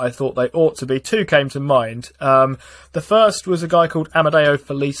or not I thought they ought to be, two came to mind. The first was a guy called Amedeo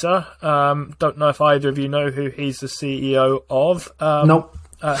Felisa. Don't know if either of you know who he's the CEO of. Nope.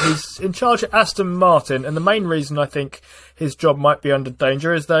 He's in charge at Aston Martin, and the main reason I think his job might be under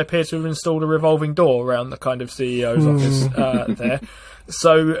danger is they appear to have installed a revolving door around the kind of CEO's office there.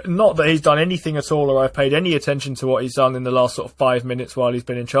 So not that he's done anything at all or I've paid any attention to what he's done in the last sort of 5 minutes while he's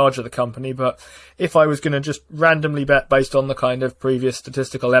been in charge of the company, but if I was going to just randomly bet based on the kind of previous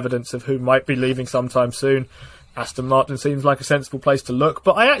statistical evidence of who might be leaving sometime soon, Aston Martin seems like a sensible place to look.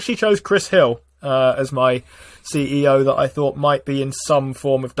 But I actually chose Chris Hill as my CEO that I thought might be in some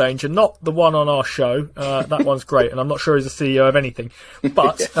form of danger. Not the one on our show. That one's great, and I'm not sure he's a CEO of anything.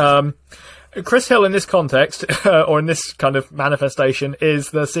 But Chris Hill in this context, or in this kind of manifestation,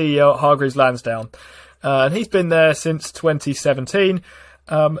 is the CEO at Hargreaves Lansdown. And he's been there since 2017.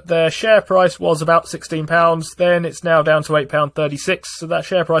 Their share price was about £16, then it's now down to £8.36, so that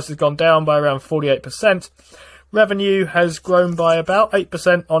share price has gone down by around 48%. Revenue has grown by about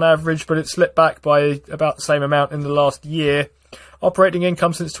 8% on average, but it slipped back by about the same amount in the last year. Operating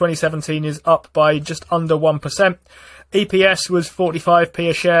income since 2017 is up by just under 1%. EPS was 45p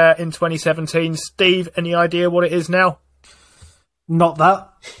a share in 2017. Steve, any idea what it is now? Not that.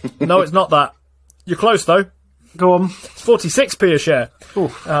 No, it's not that. You're close, though. Go on. It's 46p a share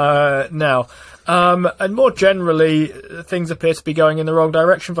now. And more generally, things appear to be going in the wrong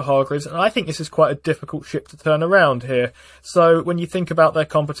direction for Hargreaves, and I think this is quite a difficult ship to turn around here. So when you think about their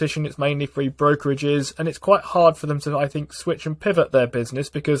competition, it's mainly free brokerages, and it's quite hard for them to, I think, switch and pivot their business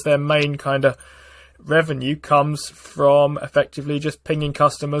because their main kind of revenue comes from effectively just pinging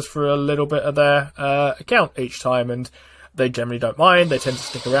customers for a little bit of their account each time, and they generally don't mind. They tend to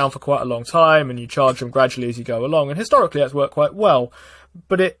stick around for quite a long time, and you charge them gradually as you go along. And historically, that's worked quite well.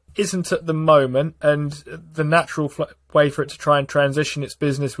 But it isn't at the moment, and the natural way for it to try and transition its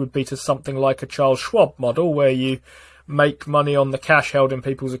business would be to something like a Charles Schwab model, where you make money on the cash held in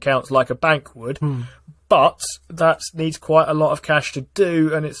people's accounts like a bank would. But that needs quite a lot of cash to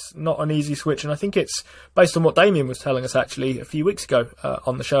do, and it's not an easy switch. And I think it's based on what Damien was telling us actually a few weeks ago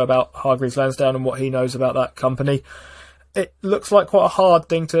on the show about Hargreaves Lansdown and what he knows about that company. It looks like quite a hard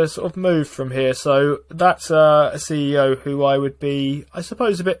thing to sort of move from here. So that's a CEO who I would be, I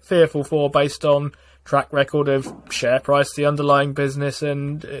suppose, a bit fearful for based on track record of share price, the underlying business,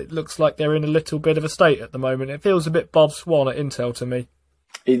 and it looks like they're in a little bit of a state at the moment. It feels a bit Bob Swan at Intel to me.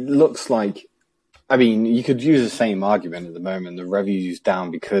 It looks like, I mean, you could use the same argument at the moment. The revenue's down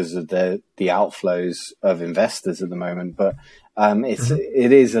because of the outflows of investors at the moment, but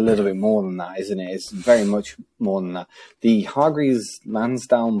it is a little bit more than that, isn't it? It's very much more than that. The Hargreaves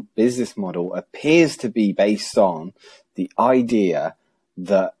Lansdown business model appears to be based on the idea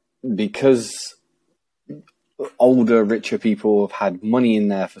that because older, richer people have had money in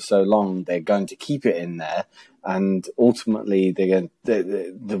there for so long, they're going to keep it in there, and ultimately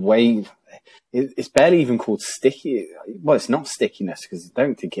the way it's barely even called sticky. Well, it's not stickiness because I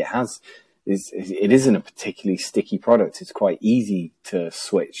don't think it has. It isn't a particularly sticky product. It's quite easy to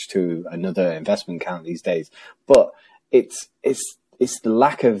switch to another investment account these days, but it's the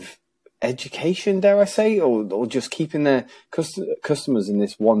lack of education, dare I say, or just keeping their customers in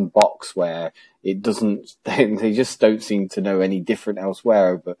this one box where it doesn't. They just don't seem to know any different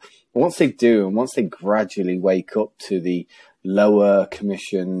elsewhere. But once they do, and once they gradually wake up to the lower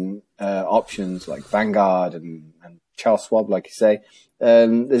commission options like Vanguard and Charles Schwab, like you say,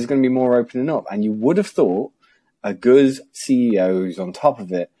 there's going to be more opening up. And you would have thought a good CEO who's on top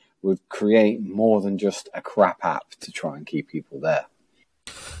of it would create more than just a crap app to try and keep people there.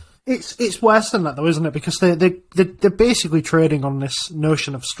 It's worse than that, though, isn't it? Because they're basically trading on this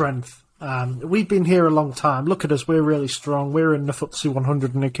notion of strength. We've been here a long time. Look at us; we're really strong. We're in the FTSE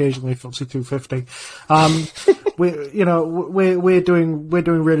 100 and occasionally FTSE 250. We're doing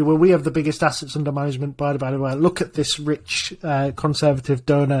really well. We have the biggest assets under management. By the way, look at this rich conservative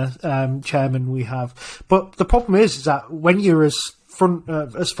donor chairman we have. But the problem is that when you're as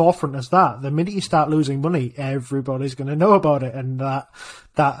forefront as that, the minute you start losing money, everybody's going to know about it, and that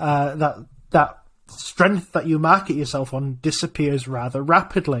strength that you market yourself on disappears rather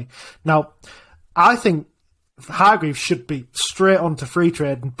rapidly. Now, I think Hargreaves should be straight onto free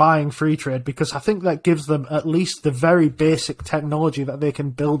trade and buying free trade, because I think that gives them at least the very basic technology that they can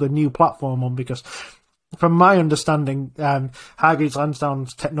build a new platform on, because from my understanding, Hargreaves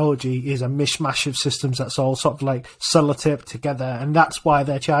Lansdown's technology is a mishmash of systems that's all sort of like sellotaped together, and that's why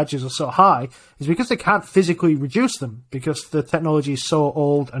their charges are so high, is because they can't physically reduce them, because the technology is so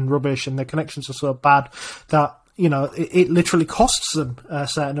old and rubbish and the connections are so bad that, you know, it literally costs them a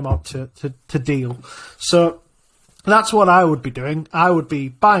certain amount to deal. So that's what I would be doing. I would be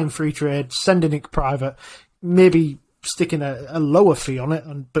buying free trade, sending it private, maybe sticking a lower fee on it,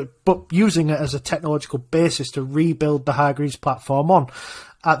 but using it as a technological basis to rebuild the Hargreaves platform on.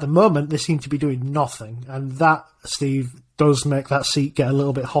 At the moment, they seem to be doing nothing, and that, Steve, does make that seat get a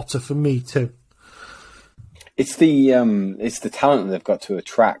little bit hotter for me too. It's the talent they've got to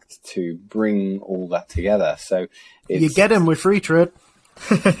attract to bring all that together. So you get him with free trade.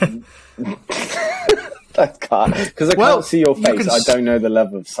 I can't, because I can't see your face. I don't know the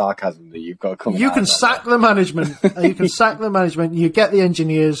level of sarcasm that you've got coming. You can sack the management. You can sack the management. You get the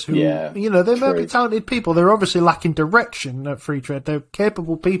engineers who, they may be talented people. They're obviously lacking direction at free trade. They're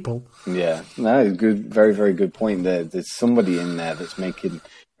capable people. Yeah, no, good, very, very good point. There's somebody in there that's making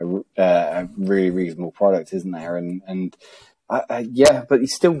a really reasonable product, isn't there? And but you're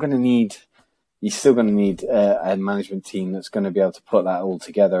still going to need. You're still going to need a management team that's going to be able to put that all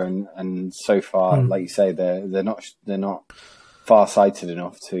together. And so far, like you say, they're not far-sighted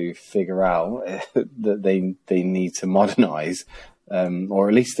enough to figure out that they need to modernise, or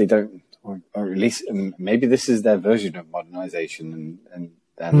at least they don't, or at least maybe this is their version of modernisation, and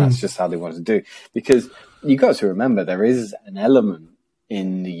that's just how they want to do. Because you got to remember, there is an element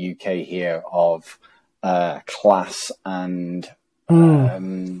in the UK here of class and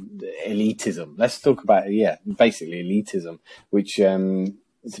elitism. Let's talk about basically elitism, which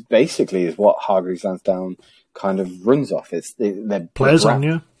basically is what Hargreaves Lansdown kind of runs off. It's the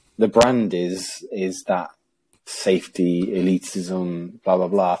brand is that safety, elitism, blah blah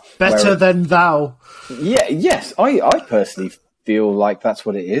blah. Better than thou. Yeah, yes. I personally feel like that's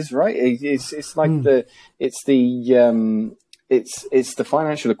what it is, right? It's like it's the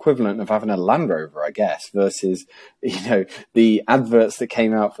financial equivalent of having a Land Rover, I guess, versus, the adverts that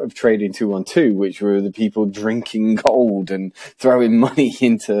came out of Trading 212, which were the people drinking gold and throwing money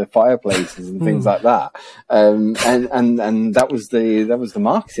into fireplaces and things like that. And that was the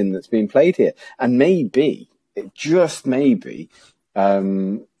marketing that's being played here. And maybe, just maybe,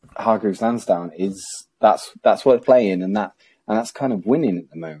 Hargreaves Lansdown that's what it's playing, and that's kind of winning at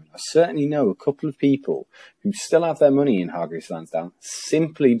the moment. I certainly know a couple of people who still have their money in Hargreaves Lansdown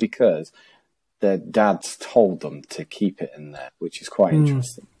simply because their dads told them to keep it in there, which is quite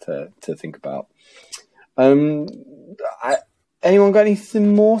interesting to think about. Anyone got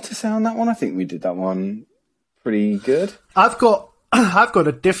anything more to say on that one? I think we did that one pretty good. I've got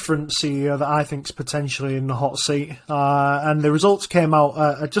a different CEO that I think's potentially in the hot seat, and the results came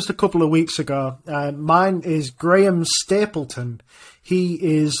out just a couple of weeks ago. Mine is Graham Stapleton. He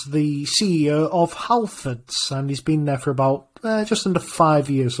is the CEO of Halfords, and he's been there for about just under 5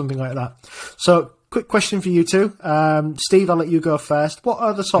 years, something like that. So, quick question for you two. Steve, I'll let you go first. What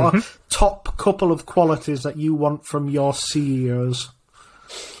are the sort of top couple of qualities that you want from your CEOs?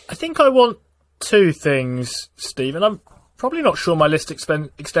 I think I want two things, Steve, and I'm probably not sure my list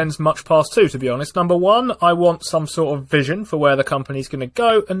extends much past two, to be honest. Number one, I want some sort of vision for where the company's going to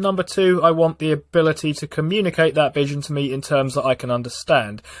go. And number two, I want the ability to communicate that vision to me in terms that I can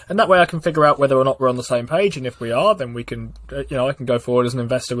understand. And that way I can figure out whether or not we're on the same page. And if we are, then we can, I can go forward as an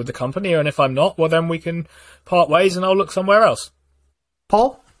investor with the company. And if I'm not, well, then we can part ways and I'll look somewhere else.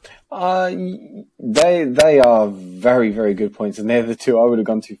 Paul? They are very, very good points, and they're the two I would have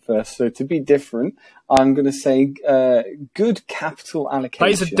gone to first. So to be different, I'm going to say good capital allocation.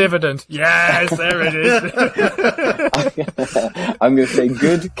 Pays a dividend. Yes, there it is. I'm going to say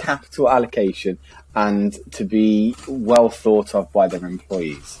good capital allocation and to be well thought of by their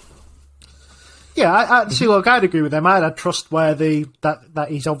employees. Yeah, I see. Look, I'd agree with them. I'd trust that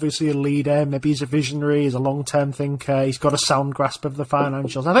he's obviously a leader. Maybe he's a visionary. He's a long-term thinker. He's got a sound grasp of the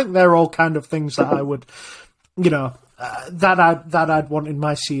financials. I think they're all kind of things that I would, that I'd want in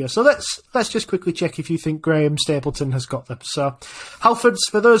my CEO. So let's just quickly check if you think Graham Stapleton has got them. So, Halfords,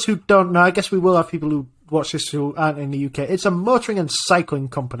 for those who don't know, I guess we will have people who watch this who aren't in the UK. It's a motoring and cycling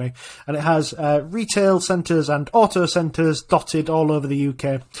company, and it has retail centres and auto centres dotted all over the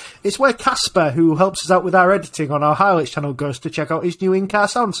UK. It's where Kasper, who helps us out with our editing on our highlights channel, goes to check out his new in-car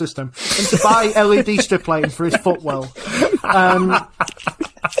sound system and to buy LED strip lighting for his footwell.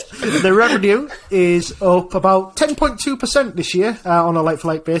 The revenue is up about 10.2% this year on a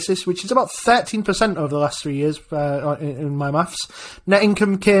like-for-like basis, which is about 13% over the last 3 years in my maths. Net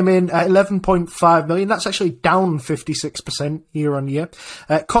income came in at 11.5 million. That's actually down 56% year on year.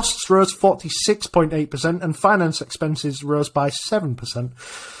 Costs rose 46.8% and finance expenses rose by 7%.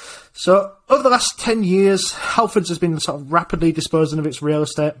 So over the last 10 years, Halfords has been sort of rapidly disposing of its real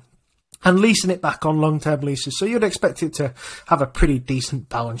estate and leasing it back on long-term leases. So you'd expect it to have a pretty decent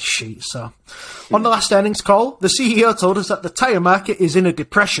balance sheet. So on the last earnings call, the CEO told us that the tyre market is in a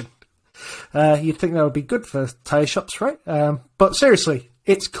depression. You'd think that would be good for tyre shops, right? But seriously,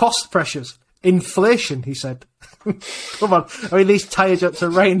 it's cost pressures. Inflation, he said. Come on. I mean, these tyre shops are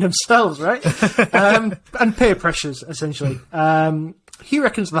writing themselves, right? And peer pressures, essentially. He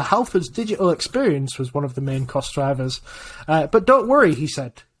reckons the Halfords digital experience was one of the main cost drivers. But don't worry, he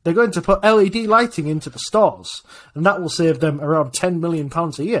said. They're going to put LED lighting into the stores, and that will save them around £10 million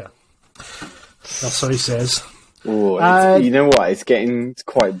a year. That's what he says. Ooh, you know what? It's getting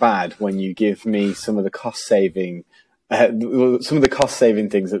quite bad when you give me some of the cost-saving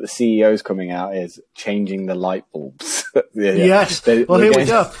things that the CEO is coming out is changing the light bulbs. Yes. Here we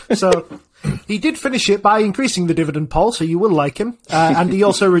go. So he did finish it by increasing the dividend, Paul, so you will like him. And he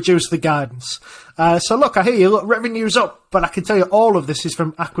also reduced the guidance. So look, I hear you. Look, revenue's up, but I can tell you all of this is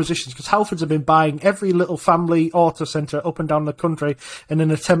from acquisitions because Halfords have been buying every little family auto centre up and down the country in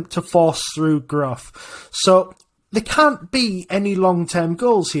an attempt to force through growth. So there can't be any long-term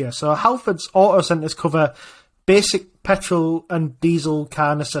goals here. So Halfords auto centres cover basic petrol and diesel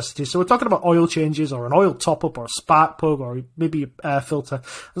car necessities. So we're talking about oil changes or an oil top-up or a spark plug or maybe a air filter.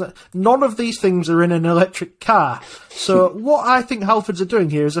 None of these things are in an electric car. So what I think Halfords are doing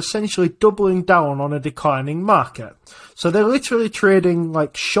here is essentially doubling down on a declining market. So they're literally trading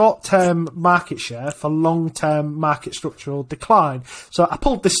like short-term market share for long-term market structural decline. So I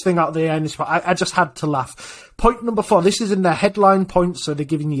pulled this thing out of the air and I just had to laugh. Point number 4, this is in their headline points, so they're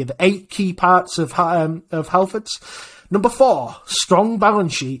giving you the 8 key parts of Halfords. Number 4, strong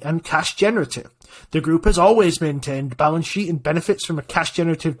balance sheet and cash generative. The group has always maintained balance sheet and benefits from a cash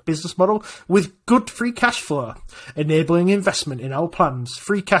generative business model with good free cash flow, enabling investment in our plans.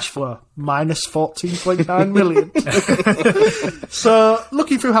 Free cash flow, minus 14.9 million. So,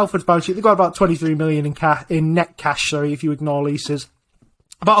 looking through Halfords' balance sheet, they've got about 23 million in net cash, if you ignore leases.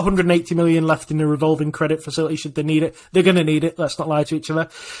 About 180 million left in the revolving credit facility should they need it. They're going to need it, let's not lie to each other.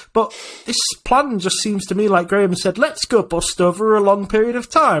 But this plan just seems to me, like Graham said, let's go bust over a long period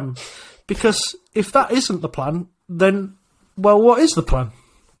of time. Because if that isn't the plan, then, well, what is the plan?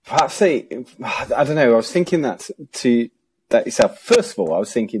 Perhaps I don't know, I was thinking that yourself. First of all, I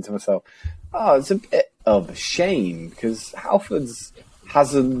was thinking to myself, it's a bit of a shame because Halfords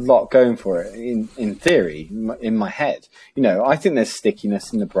has a lot going for it in theory, in my head. You know, I think there's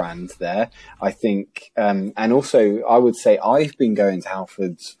stickiness in the brand there. I think, and also I would say I've been going to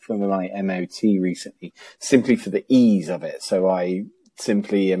Halfords for my MOT recently simply for the ease of it. So I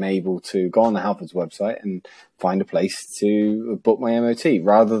simply am able to go on the Halfords website and find a place to book my MOT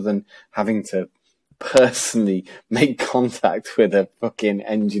rather than having to personally make contact with a fucking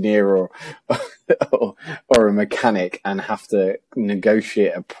engineer or a mechanic and have to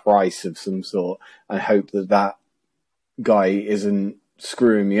negotiate a price of some sort and hope that that guy isn't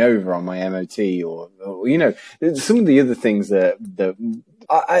screwing me over on my MOT or you know, some of the other things that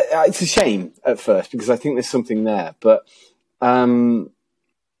it's a shame at first because I think there's something there, but you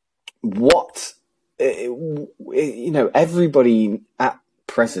know, everybody at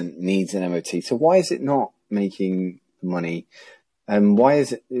present needs an MOT. So why is it not making money? And why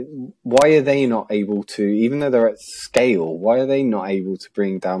are they not able to, even though they're at scale, why are they not able to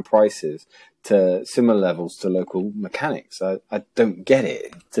bring down prices to similar levels to local mechanics? I don't get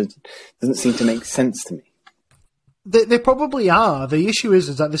it. It doesn't seem to make sense to me. They probably are. The issue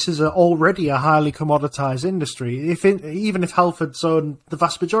is that this is already a highly commoditized industry. Even if Halfords own the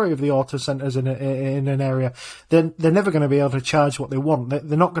vast majority of the auto centres in an area, they're never going to be able to charge what they want.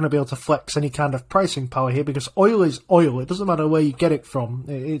 They're not going to be able to flex any kind of pricing power here because oil is oil. It doesn't matter where you get it from.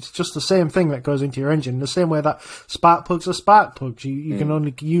 It's just the same thing that goes into your engine. The same way that spark plugs are spark plugs. You can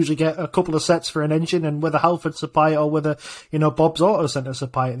only usually get a couple of sets for an engine, and whether Halfords supply it or whether, you know, Bob's Auto Centre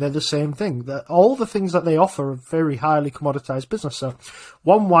supply it, they're the same thing. All the things that they offer are very highly commoditized business. So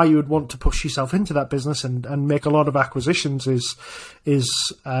one, why you would want to push yourself into that business and make a lot of acquisitions is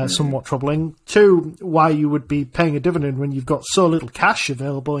somewhat troubling. Two, why you would be paying a dividend when you've got so little cash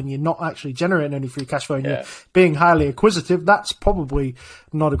available and you're not actually generating any free cash flow and you're being highly acquisitive. That's probably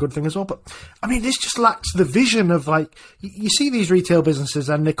not a good thing as well. But I mean, this just lacks the vision of, like, you see these retail businesses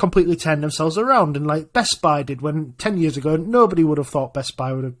and they completely turn themselves around, and like Best Buy did when 10 years ago nobody would have thought Best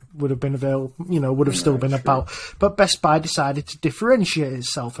Buy would have been available, you know, would have still been about. But Best Buy decided to differentiate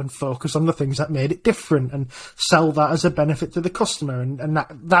itself and focus on the things that made it different and sell that as a benefit to the customer. And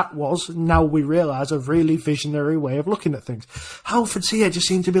that was, now we realise, a really visionary way of looking at things. Halfords here just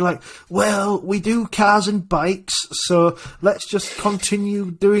seem to be like, well, we do cars and bikes, so let's just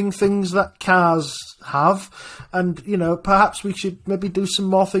continue doing things that cars have, and, you know, perhaps we should maybe do some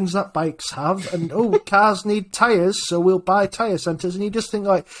more things that bikes have, and cars need tyres, so we'll buy tyre centres. And you just think,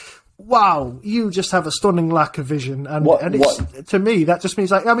 like, wow, you just have a stunning lack of vision. And to me, that just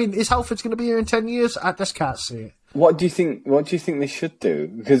means, like, I mean, is Halfords going to be here in 10 years? I just can't see it. What do you think they should do?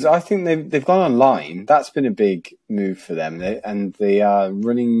 Because I think they've gone online. That's been a big move for them. They are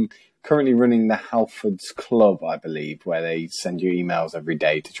currently running the Halfords Club, I believe, where they send you emails every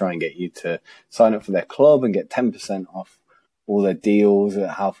day to try and get you to sign up for their club and get 10% off all their deals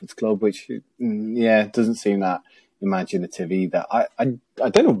at Halfords Club, which, doesn't seem that imaginative either. I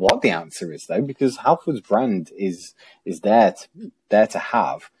don't know what the answer is, though, because Halfords brand is there to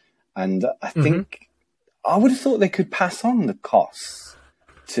have, and I think I would have thought they could pass on the costs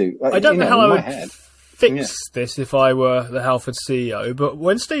to. I don't know how I would fix this if I were the Halfords CEO, but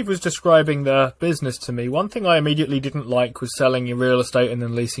when Steve was describing the business to me, one thing I immediately didn't like was selling your real estate and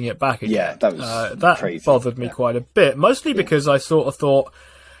then leasing it back again. Yeah, that was crazy. Bothered me quite a bit, mostly because I sort of thought,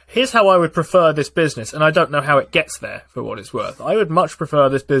 here's how I would prefer this business, and I don't know how it gets there, for what it's worth. I would much prefer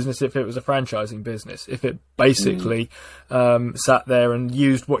this business if it was a franchising business, if it basically sat there and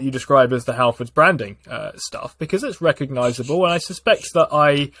used what you describe as the Halfords branding stuff, because it's recognisable, and I suspect that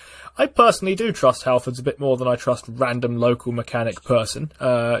I personally do trust Halfords a bit more than I trust random local mechanic person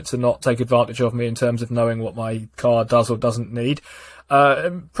to not take advantage of me in terms of knowing what my car does or doesn't need.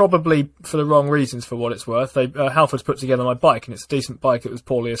 Probably for the wrong reasons, for what it's worth. Halfords put together my bike, and it's a decent bike. It was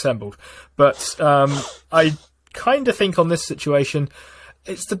poorly assembled. But I kind of think on this situation,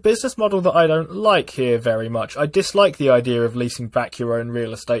 it's the business model that I don't like here very much. I dislike the idea of leasing back your own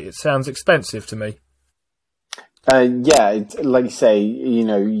real estate. It sounds expensive to me. Like you say, you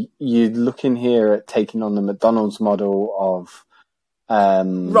know, you're looking here at taking on the McDonald's model of...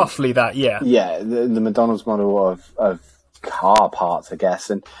 roughly that, yeah. Yeah, the McDonald's model of car parts, I guess,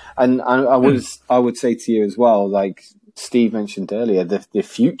 and I would say to you as well, like Steve mentioned earlier, the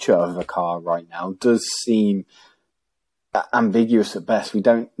future of a car right now does seem ambiguous at best. We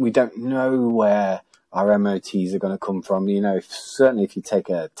don't know where our MOTs are going to come from. You know, certainly if you take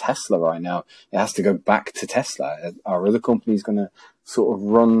a Tesla right now, it has to go back to Tesla. Are other companies going to sort of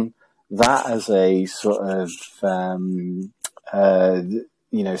run that as a sort of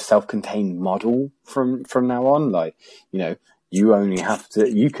self-contained model from now on? Like, you know, you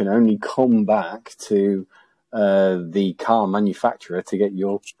can only come back to the car manufacturer to get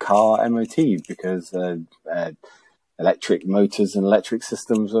your car MOT because electric motors and electric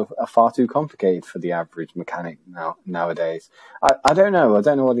systems are far too complicated for the average mechanic nowadays. I don't know. I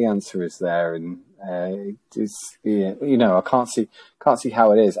don't know what the answer is there, and it's, I can't see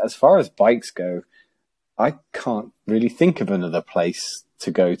how it is. As far as bikes go, I can't really think of another place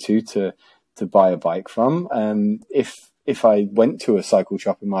to go to buy a bike from. If I went to a cycle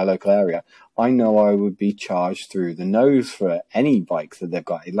shop in my local area, I know I would be charged through the nose for any bike that they've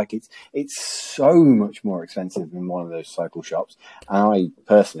got. Like it's so much more expensive in one of those cycle shops, and I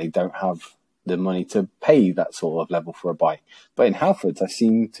personally don't have the money to pay that sort of level for a bike. But in Halfords, I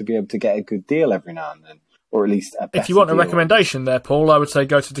seem to be able to get a good deal every now and then, or at least a better If you want a deal. recommendation there, Paul, I would say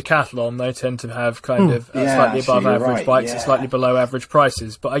go to Decathlon. They tend to have kind of slightly above you're average right, bikes yeah. and slightly below average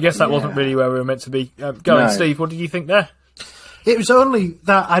prices. But I guess that wasn't really where we were meant to be going. No. Steve, what did you think there? It was only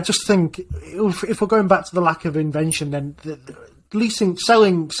that I just think if we're going back to the lack of invention, then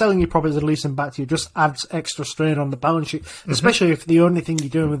selling your properties and leasing back to you just adds extra strain on the balance sheet, especially if the only thing you're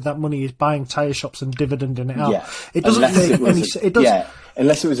doing with that money is buying tyre shops and dividending it out. Yeah. It doesn't make any sense.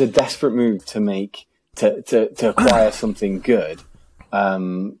 Unless it was a desperate move to make to acquire something good.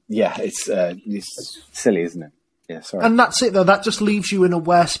 It's silly, isn't it? Yeah, sorry. And that's it, though. That just leaves you in a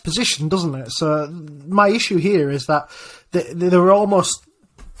worse position, doesn't it? So my issue here is that they're almost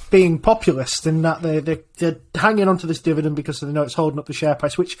being populist in that they're hanging on to this dividend because they know it's holding up the share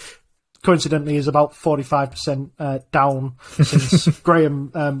price, which coincidentally is about 45% down since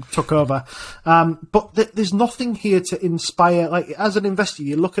Graham took over. But there's nothing here to inspire. Like, as an investor,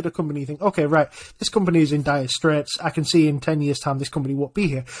 you look at a company and you think, okay, right, this company is in dire straits. I can see in 10 years' time this company won't be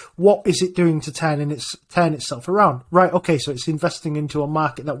here. What is it doing to turn itself around? Right, okay, so it's investing into a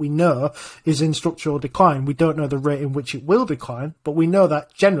market that we know is in structural decline. We don't know the rate in which it will decline, but we know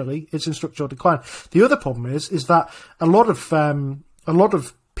that generally it's in structural decline. The other problem is that a lot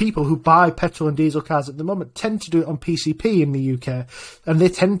of people who buy petrol and diesel cars at the moment tend to do it on PCP in the UK, and they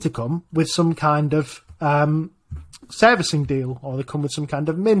tend to come with some kind of servicing deal, or they come with some kind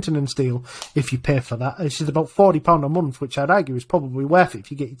of maintenance deal if you pay for that. This is about £40 a month, which I'd argue is probably worth it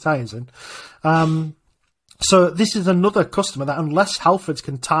if you get your tyres in. So this is another customer that, unless Halfords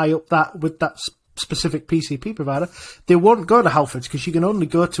can tie up that with that specific PCP provider, they won't go to Halfords because you can only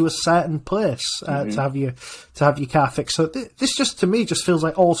go to a certain place to have your car fixed. So this just, to me, just feels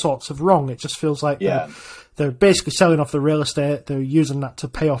like all sorts of wrong. It just feels like they're basically selling off the real estate. They're using that to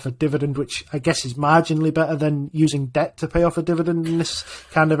pay off a dividend, which I guess is marginally better than using debt to pay off a dividend in this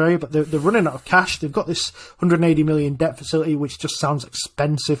kind of area. But they're running out of cash. They've got this 180 million debt facility, which just sounds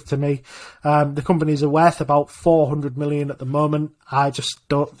expensive to me. The companies are worth about 400 million at the moment. I just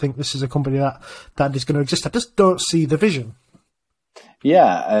don't think this is a company that is going to exist. I just don't see the vision.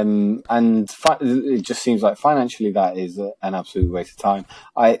 Yeah, and it just seems like financially that is an absolute waste of time.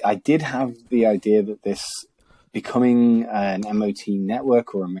 I did have the idea that this becoming an MOT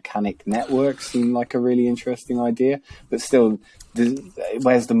network or a mechanic network seemed like a really interesting idea, but still,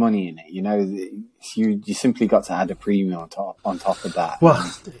 where's the money in it? You know, you simply got to add a premium on top of that. Well,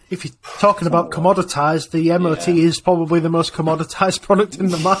 if you're talking about commoditized, the MOT is probably the most commoditized product in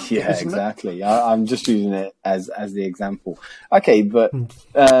the market. Yeah, isn't exactly. I'm just using it as the example. Okay, but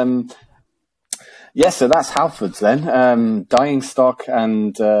so that's Halfords then. Dying stock,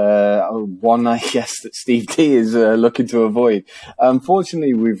 and one, I guess, that Steve D is looking to avoid.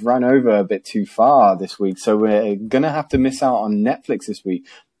 Unfortunately, we've run over a bit too far this week, so we're going to have to miss out on Netflix this week.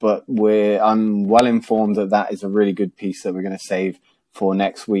 But I'm well informed that is a really good piece that we're going to save for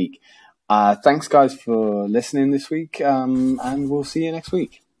next week. Thanks, guys, for listening this week, and we'll see you next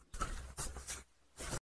week.